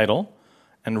its title,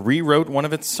 and rewrote one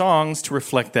of its songs to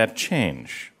reflect that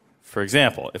change. For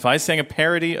example, if I sang a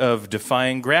parody of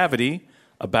Defying Gravity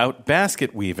about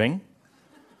basket weaving,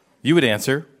 you would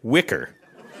answer Wicker.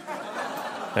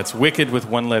 That's wicked with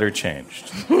one letter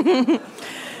changed.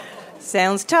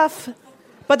 Sounds tough,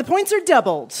 but the points are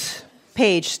doubled.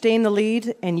 Paige, stay in the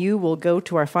lead, and you will go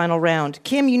to our final round.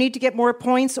 Kim, you need to get more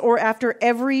points, or after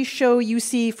every show you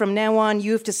see from now on,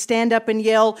 you have to stand up and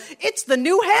yell, "It's the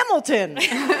new Hamilton!"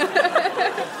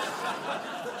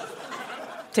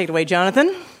 Take it away,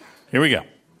 Jonathan. Here we go.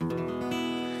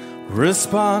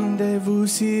 Respondez-vous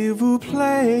s'il vous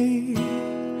plaît.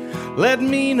 Let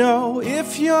me know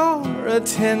if you're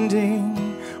attending,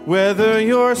 whether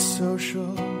you're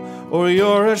social or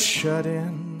you're a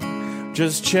shut-in.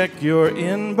 Just check your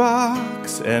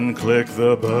inbox and click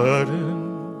the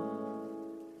button.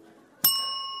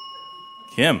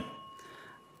 Kim.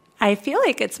 I feel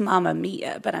like it's Mamma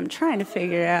Mia, but I'm trying to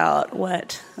figure out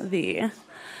what the...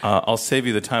 I'll save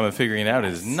you the time of figuring it out.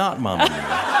 It is not Mamma Mia.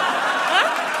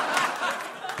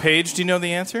 Paige, do you know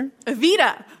the answer?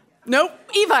 Evita. Nope.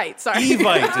 Evite, sorry.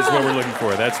 Evite is what we're looking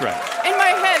for. That's right. In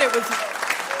my head, it was...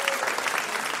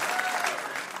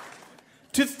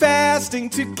 To fasting,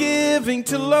 to giving,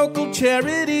 to local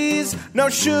charities. No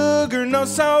sugar, no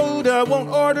soda, won't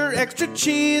order extra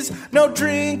cheese. No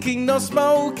drinking, no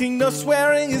smoking, no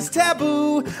swearing is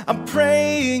taboo. I'm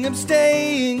praying, I'm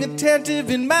staying attentive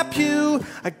in my pew.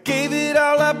 I gave it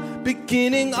all up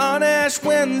beginning on Ash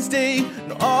Wednesday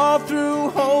and all through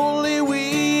Holy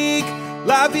Week.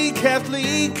 La vie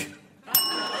Catholique.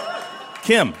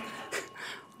 Kim.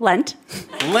 Lent.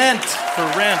 Lent for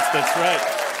rent, that's right.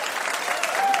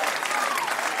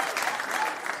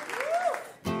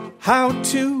 How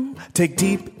to take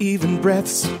deep, even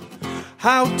breaths.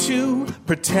 How to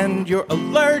pretend you're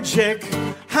allergic.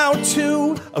 How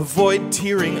to avoid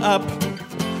tearing up.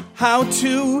 How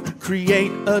to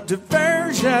create a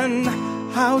diversion.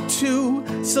 How to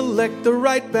select the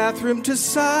right bathroom to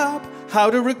sob.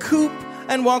 How to recoup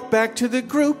and walk back to the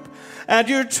group at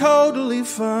your totally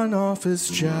fun office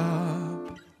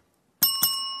job.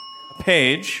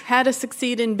 Paige. How to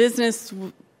succeed in business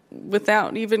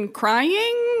without even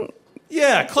crying?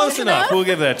 Yeah, close enough. We'll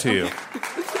give that to you.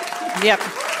 Yep.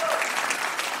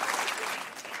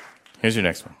 Here's your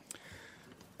next one.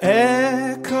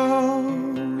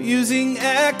 Echo, using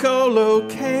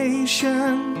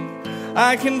echolocation.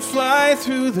 I can fly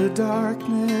through the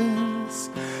darkness,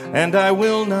 and I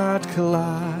will not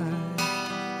collide.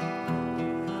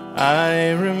 I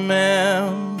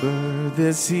remember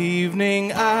this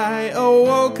evening I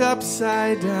awoke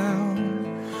upside down.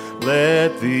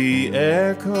 Let the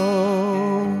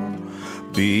echo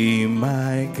be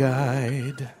my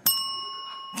guide.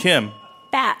 Kim.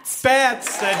 Bats.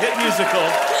 Bats, that hit musical.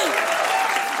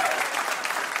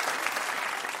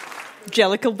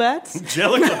 Jellicle bats?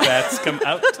 Jellicle bats come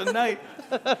out tonight.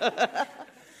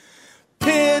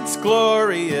 Pits,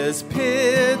 glorious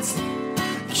pits.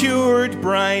 Cured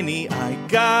briny, I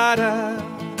gotta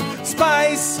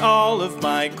spice all of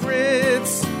my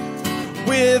grits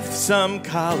with some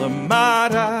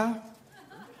Kalamata.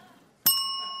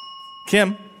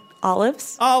 Kim.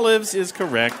 Olives. Olives is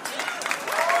correct.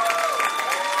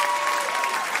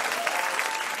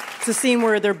 It's a scene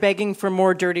where they're begging for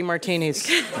more dirty martinis.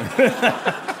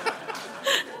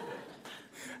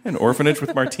 An orphanage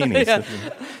with martinis. Yeah.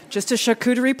 Just a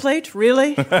charcuterie plate?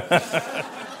 Really?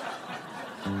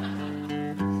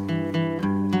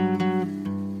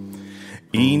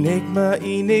 Enigma,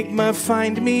 enigma,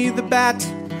 find me the bat.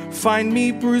 Find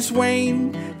me Bruce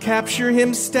Wayne, capture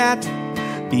him stat.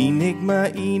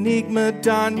 Enigma, enigma,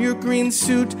 don your green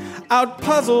suit,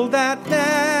 outpuzzle that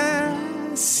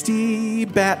nasty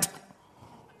bat.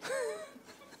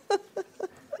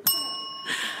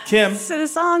 Kim. So the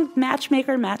song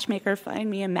Matchmaker, Matchmaker, Find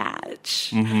Me a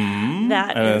Match. Mm-hmm.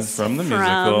 That is from the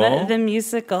musical. The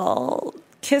musical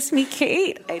Kiss Me,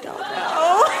 Kate. I don't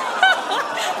know.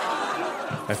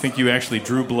 I think you actually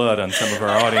drew blood on some of our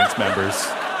audience members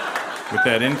with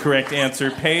that incorrect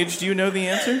answer. Paige, do you know the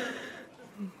answer?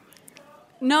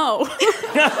 No.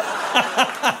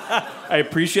 I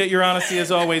appreciate your honesty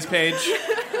as always, Paige.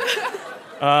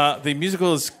 The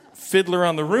musical is Fiddler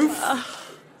on the Roof,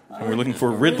 and we're looking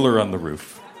for Riddler on the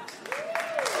Roof.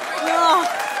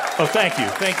 Oh, thank you.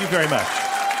 Thank you very much.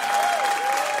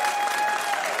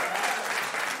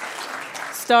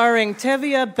 Starring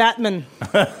Tevye Batman.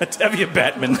 Tevye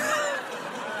Batman.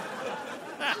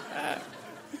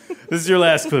 This is your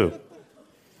last clue.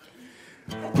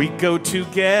 We go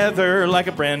together like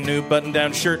a brand new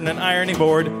button-down shirt and an ironing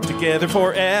board. Together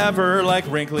forever like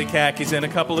wrinkly khakis and a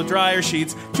couple of dryer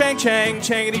sheets. Chang, chang,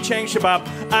 changity, chang, shabop.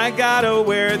 I gotta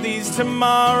wear these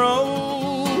tomorrow.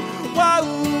 Wow,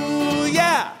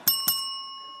 yeah.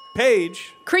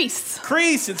 Paige. Crease.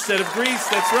 Crease instead of grease,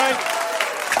 that's right.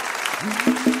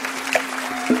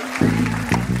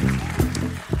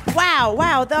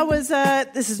 Wow, that was,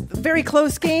 this is a very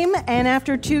close game, and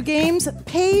after 2 games,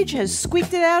 Paige has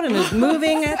squeaked it out and is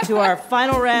moving to our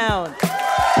final round.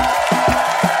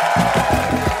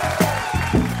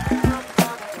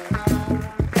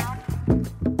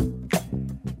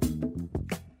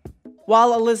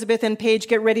 While Elizabeth and Paige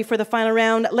get ready for the final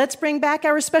round, let's bring back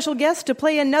our special guests to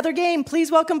play another game.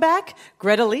 Please welcome back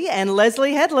Greta Lee and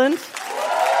Leslye Headland.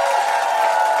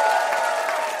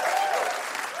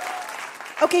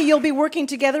 Okay, you'll be working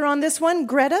together on this one.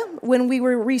 Greta, when we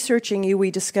were researching you,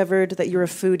 we discovered that you're a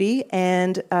foodie,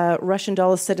 and Russian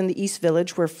Doll is set in the East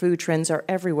Village, where food trends are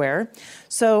everywhere.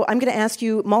 So I'm going to ask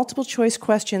you multiple choice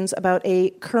questions about a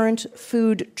current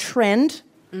food trend.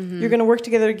 Mm-hmm. You're going to work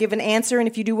together to give an answer, and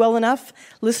if you do well enough,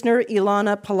 listener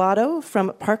Ilana Pallado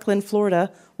from Parkland,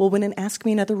 Florida, will win an Ask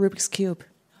Me Another Rubik's Cube.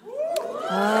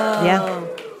 Oh. Yeah.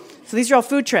 So these are all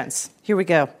food trends. Here we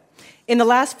go. In the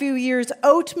last few years,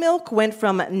 oat milk went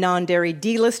from non-dairy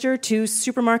D-lister to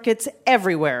supermarkets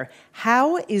everywhere.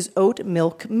 How is oat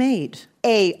milk made?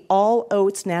 A, all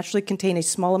oats naturally contain a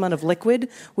small amount of liquid,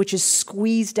 which is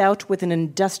squeezed out with an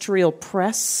industrial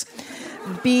press.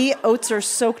 B, oats are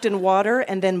soaked in water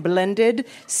and then blended.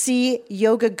 C,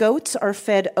 yoga goats are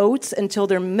fed oats until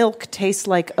their milk tastes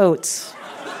like oats.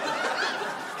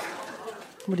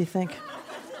 What do you think?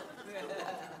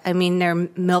 I mean, they're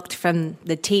milked from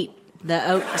the teat.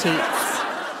 The oat teats.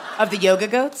 Of the yoga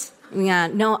goats? Yeah,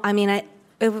 no, I mean,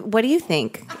 what do you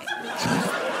think?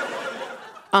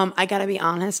 I gotta be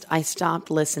honest, I stopped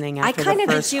listening after the first question. I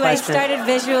kind of did too. I started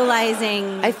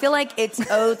visualizing. I feel like it's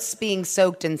oats being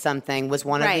soaked in something was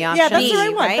one of the options. Yeah, that's the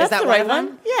right one. Right? That's Is that the right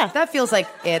one? Yeah. That feels like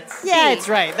it's... Yeah, it's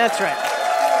right. That's right.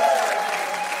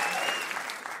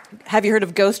 Have you heard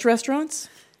of ghost restaurants?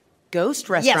 Ghost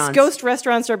restaurants? Yes, ghost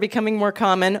restaurants are becoming more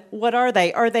common. What are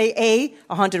they? Are they A,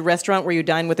 a haunted restaurant where you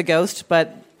dine with a ghost,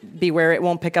 but beware it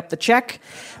won't pick up the check?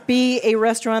 B, a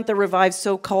restaurant that revives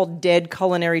so-called dead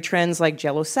culinary trends like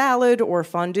Jell-O salad or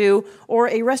fondue? Or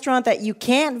a restaurant that you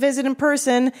can't visit in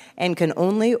person and can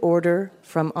only order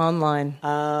from online?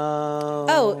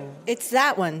 Oh, it's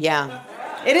that one. Yeah.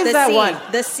 It is that one.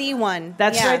 The C one.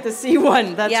 That's right, the C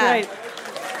one. That's right.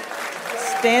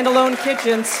 Standalone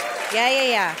kitchens.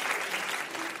 Yeah.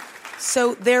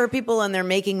 So there are people and they're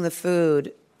making the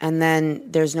food, and then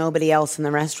there's nobody else in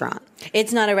the restaurant.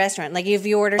 It's not a restaurant. Like if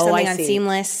you order something on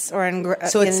Seamless or on...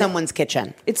 So it's someone's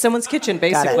kitchen. It's someone's kitchen,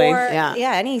 basically. Or,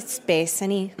 any space,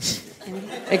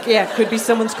 It could be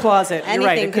someone's closet. You're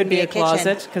right, it could be a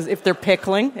closet, because if they're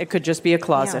pickling, it could just be a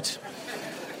closet. Yeah.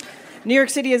 New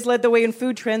York City has led the way in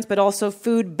food trends, but also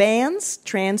food bans.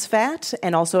 Trans fat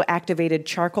and also activated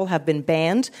charcoal have been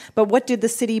banned. But what did the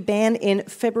city ban in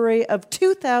February of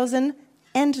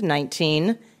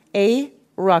 2019? A,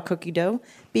 raw cookie dough.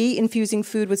 B, infusing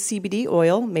food with CBD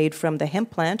oil made from the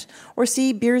hemp plant. Or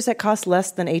C, beers that cost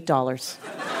less than $8.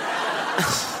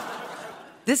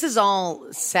 This is all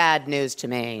sad news to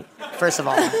me, first of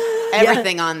all.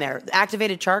 Everything on there.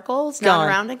 Activated charcoal's not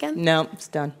around again? No, it's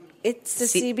done. It's the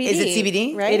CBD. Is it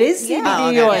CBD? Right? It is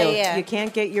CBD oil. Yeah. You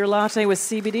can't get your latte with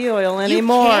CBD oil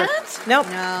anymore. You can't? Nope.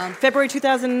 No. February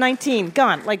 2019.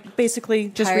 Gone. Like, basically,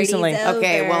 just Party's recently. over.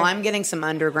 Okay, well, I'm getting some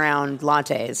underground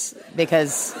lattes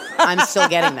because I'm still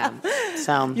getting them.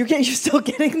 So You're still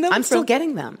getting them? I'm still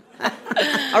getting them.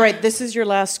 All right, this is your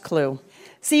last clue.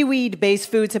 Seaweed-based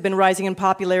foods have been rising in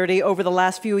popularity over the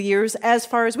last few years. As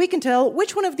far as we can tell,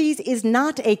 which one of these is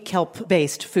not a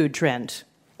kelp-based food trend?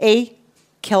 A,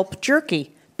 kelp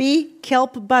jerky. B,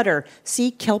 kelp butter.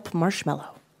 C, kelp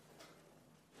marshmallow.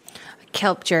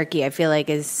 Kelp jerky, I feel like,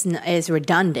 is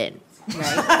redundant,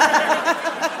 right?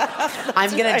 I'm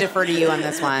going to defer to you on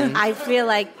this one. I feel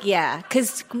like, yeah,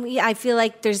 because I feel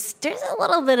like there's a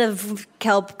little bit of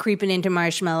kelp creeping into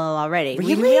marshmallow already.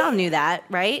 Really? We all knew that,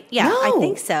 right? Yeah, No. I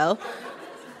think so.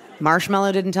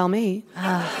 Marshmallow didn't tell me.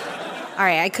 All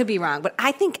right, I could be wrong, but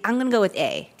I think I'm going to go with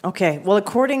A. Okay, well,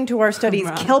 according to our studies,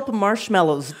 kelp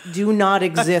marshmallows do not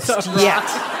exist yet.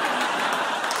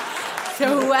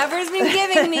 So whoever's been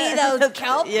giving me those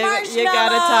kelp marshmallows, You got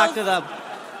to talk to them.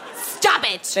 stop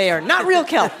it. They are not real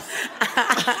kelp.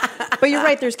 But you're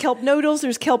right, there's kelp noodles,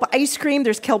 there's kelp ice cream,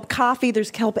 there's kelp coffee,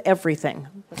 there's kelp everything.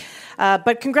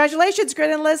 But congratulations,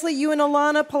 Greta and Leslye. You and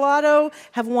Alana Pilato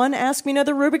have won Ask Me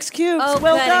Another Rubik's Cube. Oh,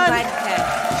 well good. done.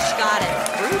 Got it.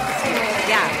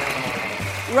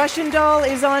 Yeah. Russian Doll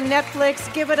is on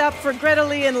Netflix. Give it up for Greta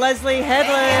Lee and Leslye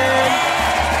Headland.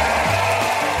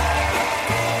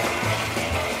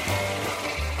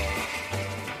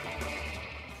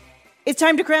 It's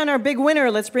time to crown our big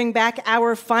winner. Let's bring back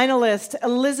our finalist,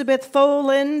 Elizabeth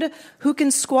Foland, who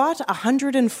can squat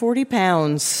 140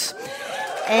 pounds.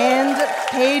 And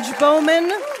Paige Bowman,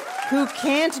 who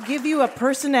can't give you a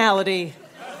personality.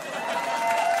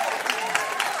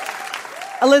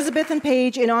 Elizabeth and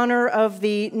Paige, in honor of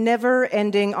the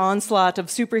never-ending onslaught of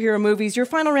superhero movies, your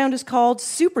final round is called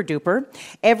Super Duper.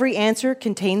 Every answer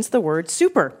contains the word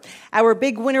super. Our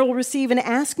big winner will receive an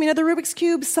Ask Me Another Rubik's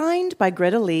Cube signed by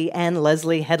Greta Lee and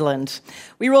Leslye Headland.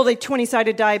 We rolled a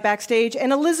 20-sided die backstage,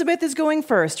 and Elizabeth is going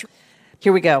first.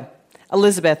 Here we go.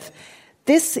 Elizabeth,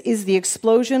 this is the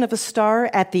explosion of a star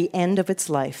at the end of its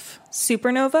life.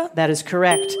 Supernova? That is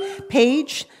correct.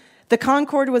 Paige, the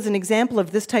Concorde was an example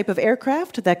of this type of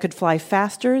aircraft that could fly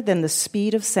faster than the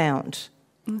speed of sound.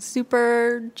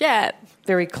 Super jet.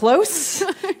 Very close.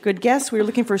 Good guess. We were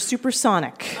looking for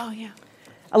supersonic. Oh, yeah.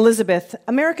 Elizabeth,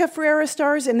 America Ferrera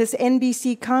stars in this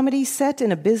NBC comedy set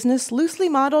in a business loosely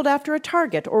modeled after a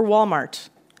Target or Walmart.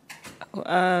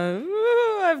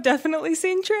 I've definitely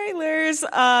seen trailers.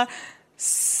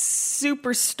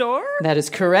 Superstore? That is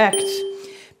correct.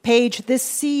 Paige, this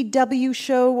CW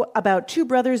show about two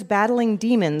brothers battling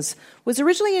demons was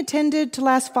originally intended to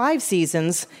last 5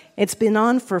 seasons. It's been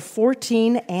on for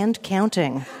 14 and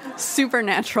counting.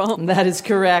 Supernatural. That is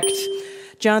correct.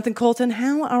 Jonathan Colton,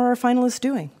 how are our finalists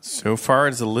doing? So far,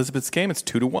 it's Elizabeth's game. It's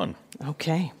 2-1.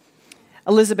 Okay.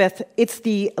 Elizabeth, it's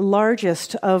the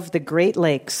largest of the Great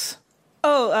Lakes.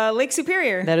 Oh, Lake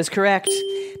Superior. That is correct.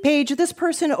 Paige, this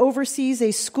person oversees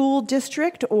a school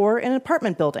district or an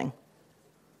apartment building.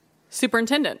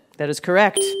 Superintendent. That is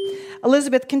correct.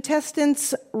 Elizabeth,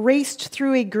 contestants raced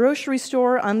through a grocery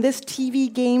store on this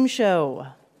TV game show.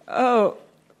 Oh,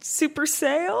 Super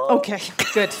Sale? Okay,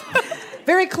 good.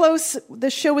 Very close. The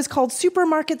show is called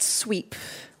Supermarket Sweep.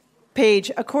 Paige,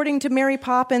 according to Mary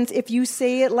Poppins, if you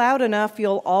say it loud enough,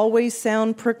 you'll always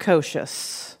sound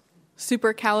precocious.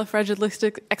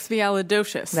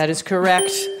 Supercalifragilisticexpialidocious. That is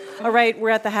correct. All right,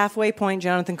 we're at the halfway point,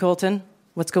 Jonathan Colton.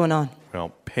 What's going on?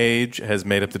 Well, Paige has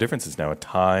made up the difference. It's now a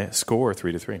tie score,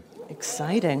 3-3.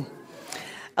 Exciting.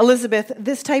 Elizabeth,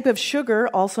 this type of sugar,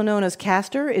 also known as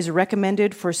castor, is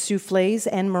recommended for soufflés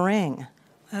and meringue.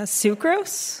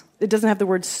 Sucrose? It doesn't have the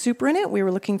word super in it. We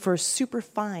were looking for super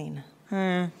fine.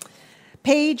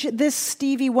 Paige, this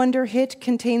Stevie Wonder hit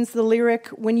contains the lyric,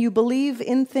 when you believe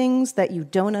in things that you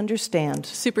don't understand.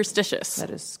 Superstitious. That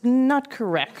is not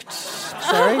correct.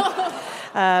 Sorry.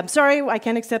 Sorry, I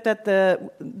can't accept that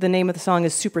the name of the song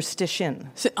is Superstition.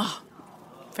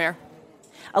 Fair.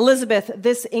 Elizabeth,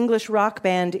 this English rock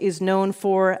band is known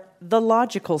for the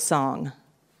logical song.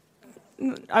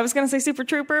 I was going to say Super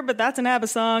Trooper, but that's an ABBA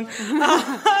song.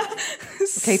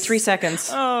 Okay, 3 seconds.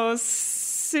 Oh,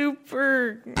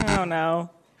 no.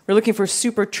 We're looking for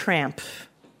Super Tramp.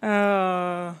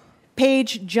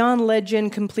 Paige, John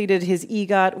Legend completed his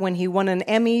EGOT when he won an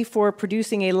Emmy for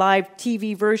producing a live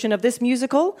TV version of this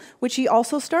musical, which he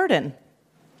also starred in.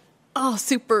 Oh,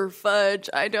 Super Fudge.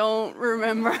 I don't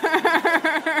remember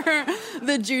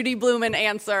the Judy Blumen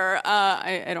answer.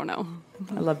 I don't know.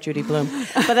 I love Judy Blume.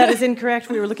 But that is incorrect.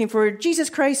 We were looking for Jesus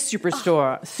Christ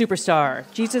Superstar.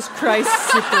 Jesus Christ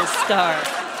Superstar.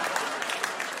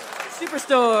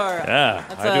 Superstore. Yeah,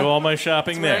 I do all my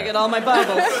shopping That's there. where I get all my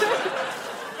Bibles.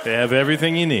 They have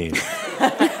everything you need.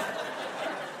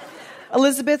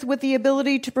 Elizabeth, with the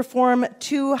ability to perform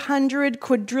 200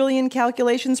 quadrillion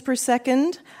calculations per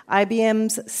second,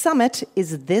 IBM's Summit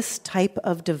is this type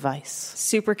of device.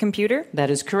 Supercomputer? That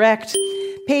is correct.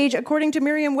 Paige, according to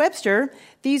Merriam-Webster,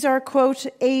 these are, quote,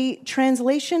 a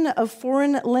translation of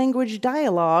foreign language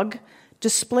dialogue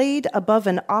displayed above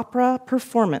an opera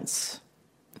performance.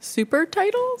 Super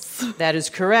titles? That is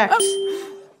correct.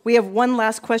 We have one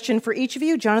last question for each of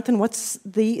you. Jonathan, what's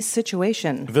the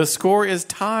situation? The score is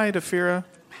tied, Afira.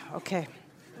 Okay.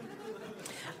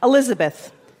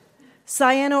 Elizabeth,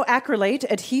 cyanoacrylate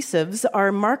adhesives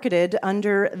are marketed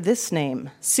under this name.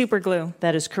 Superglue.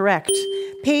 That is correct.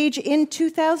 Paige, in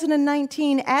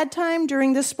 2019, ad time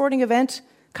during this sporting event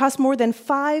cost more than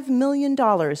 $5 million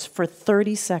for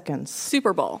 30 seconds.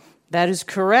 Super Bowl. That is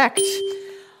correct.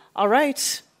 All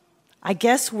right. I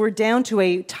guess we're down to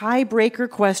a tiebreaker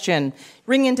question.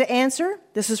 Ring in to answer.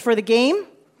 This is for the game.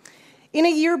 In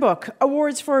a yearbook,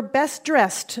 awards for best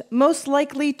dressed, most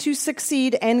likely to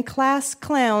succeed, and class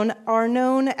clown are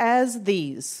known as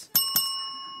these.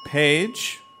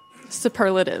 Paige.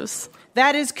 Superlatives.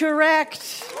 That is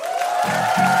correct.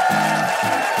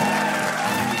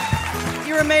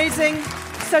 You're amazing.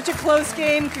 Such a close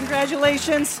game.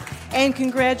 Congratulations. And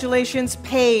congratulations,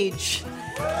 Paige.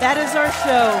 That is our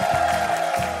show.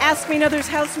 Ask Me Another's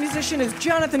house musician is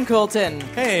Jonathan Colton.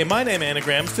 Hey, my name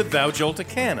anagrams to Thou Jolt a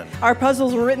Cannon. Our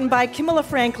puzzles were written by Camilla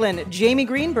Franklin, Jamie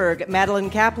Greenberg,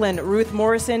 Madeline Kaplan, Ruth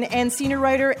Morrison, and senior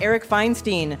writer Eric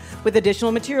Feinstein, with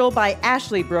additional material by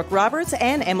Ashley Brooke Roberts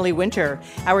and Emily Winter.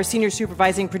 Our senior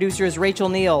supervising producer is Rachel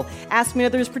Neal. Ask Me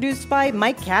Another is produced by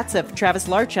Mike Katzif, Travis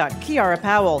Larchuk, Kiara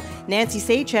Powell, Nancy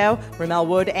Sachow, Ramel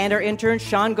Wood, and our intern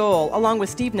Sean Gohl, along with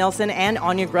Steve Nelson and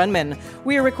Anya Grunman.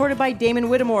 We are recorded by Damon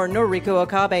Whittemore, Noriko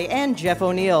Okabe, and Jeff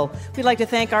O'Neill. We'd like to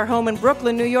thank our home in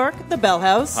Brooklyn, New York, the Bell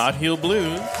House, Hot Heel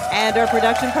Blues, and our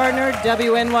production partner,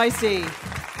 WNYC.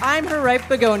 I'm her ripe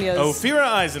begonias, Ophira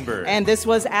Eisenberg, and this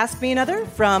was Ask Me Another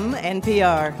from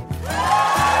NPR.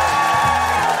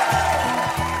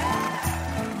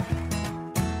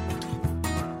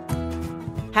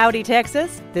 Howdy,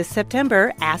 Texas. This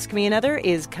September, Ask Me Another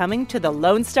is coming to the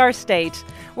Lone Star State.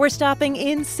 We're stopping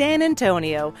in San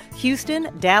Antonio, Houston,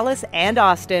 Dallas, and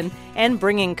Austin, and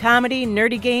bringing comedy,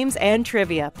 nerdy games, and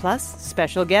trivia, plus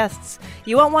special guests.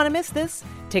 You won't want to miss this.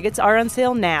 Tickets are on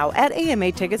sale now at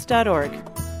amatickets.org.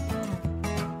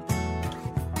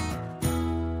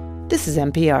 This is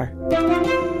NPR.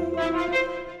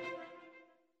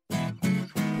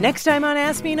 Next time on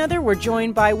Ask Me Another, we're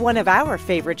joined by one of our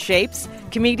favorite shapes,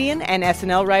 comedian and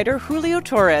SNL writer Julio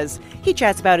Torres. He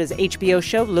chats about his HBO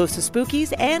show Los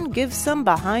Spookies and gives some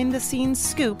behind-the-scenes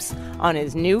scoops on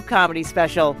his new comedy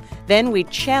special. Then we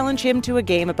challenge him to a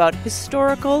game about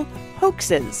historical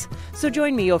hoaxes. So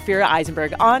join me, Ophira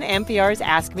Eisenberg, on NPR's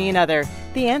Ask Me Another,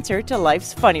 the answer to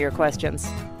life's funnier questions.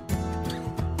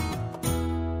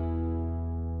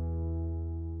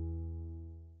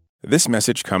 This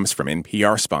message comes from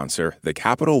NPR sponsor, the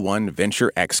Capital One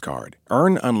Venture X Card.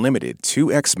 Earn unlimited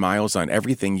 2x miles on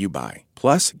everything you buy.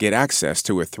 Plus, get access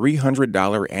to a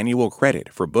 $300 annual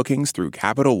credit for bookings through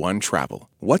Capital One Travel.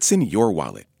 What's in your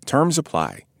wallet? Terms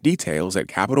apply. Details at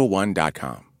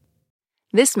CapitalOne.com.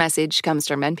 This message comes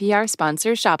from NPR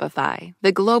sponsor Shopify,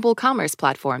 the global commerce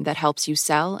platform that helps you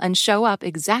sell and show up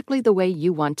exactly the way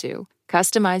you want to.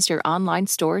 Customize your online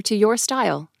store to your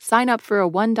style. Sign up for a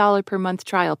 $1 per month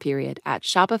trial period at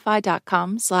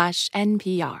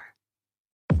shopify.com/NPR.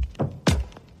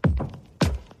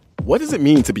 What does it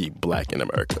mean to be Black in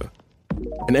America?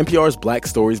 In NPR's Black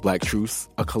Stories, Black Truths,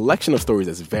 a collection of stories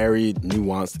as varied,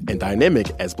 nuanced, and dynamic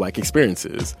as Black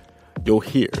experiences, you'll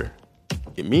hear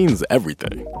it means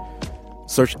everything.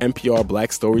 Search NPR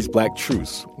Black Stories, Black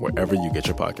Truths wherever you get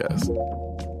your podcasts.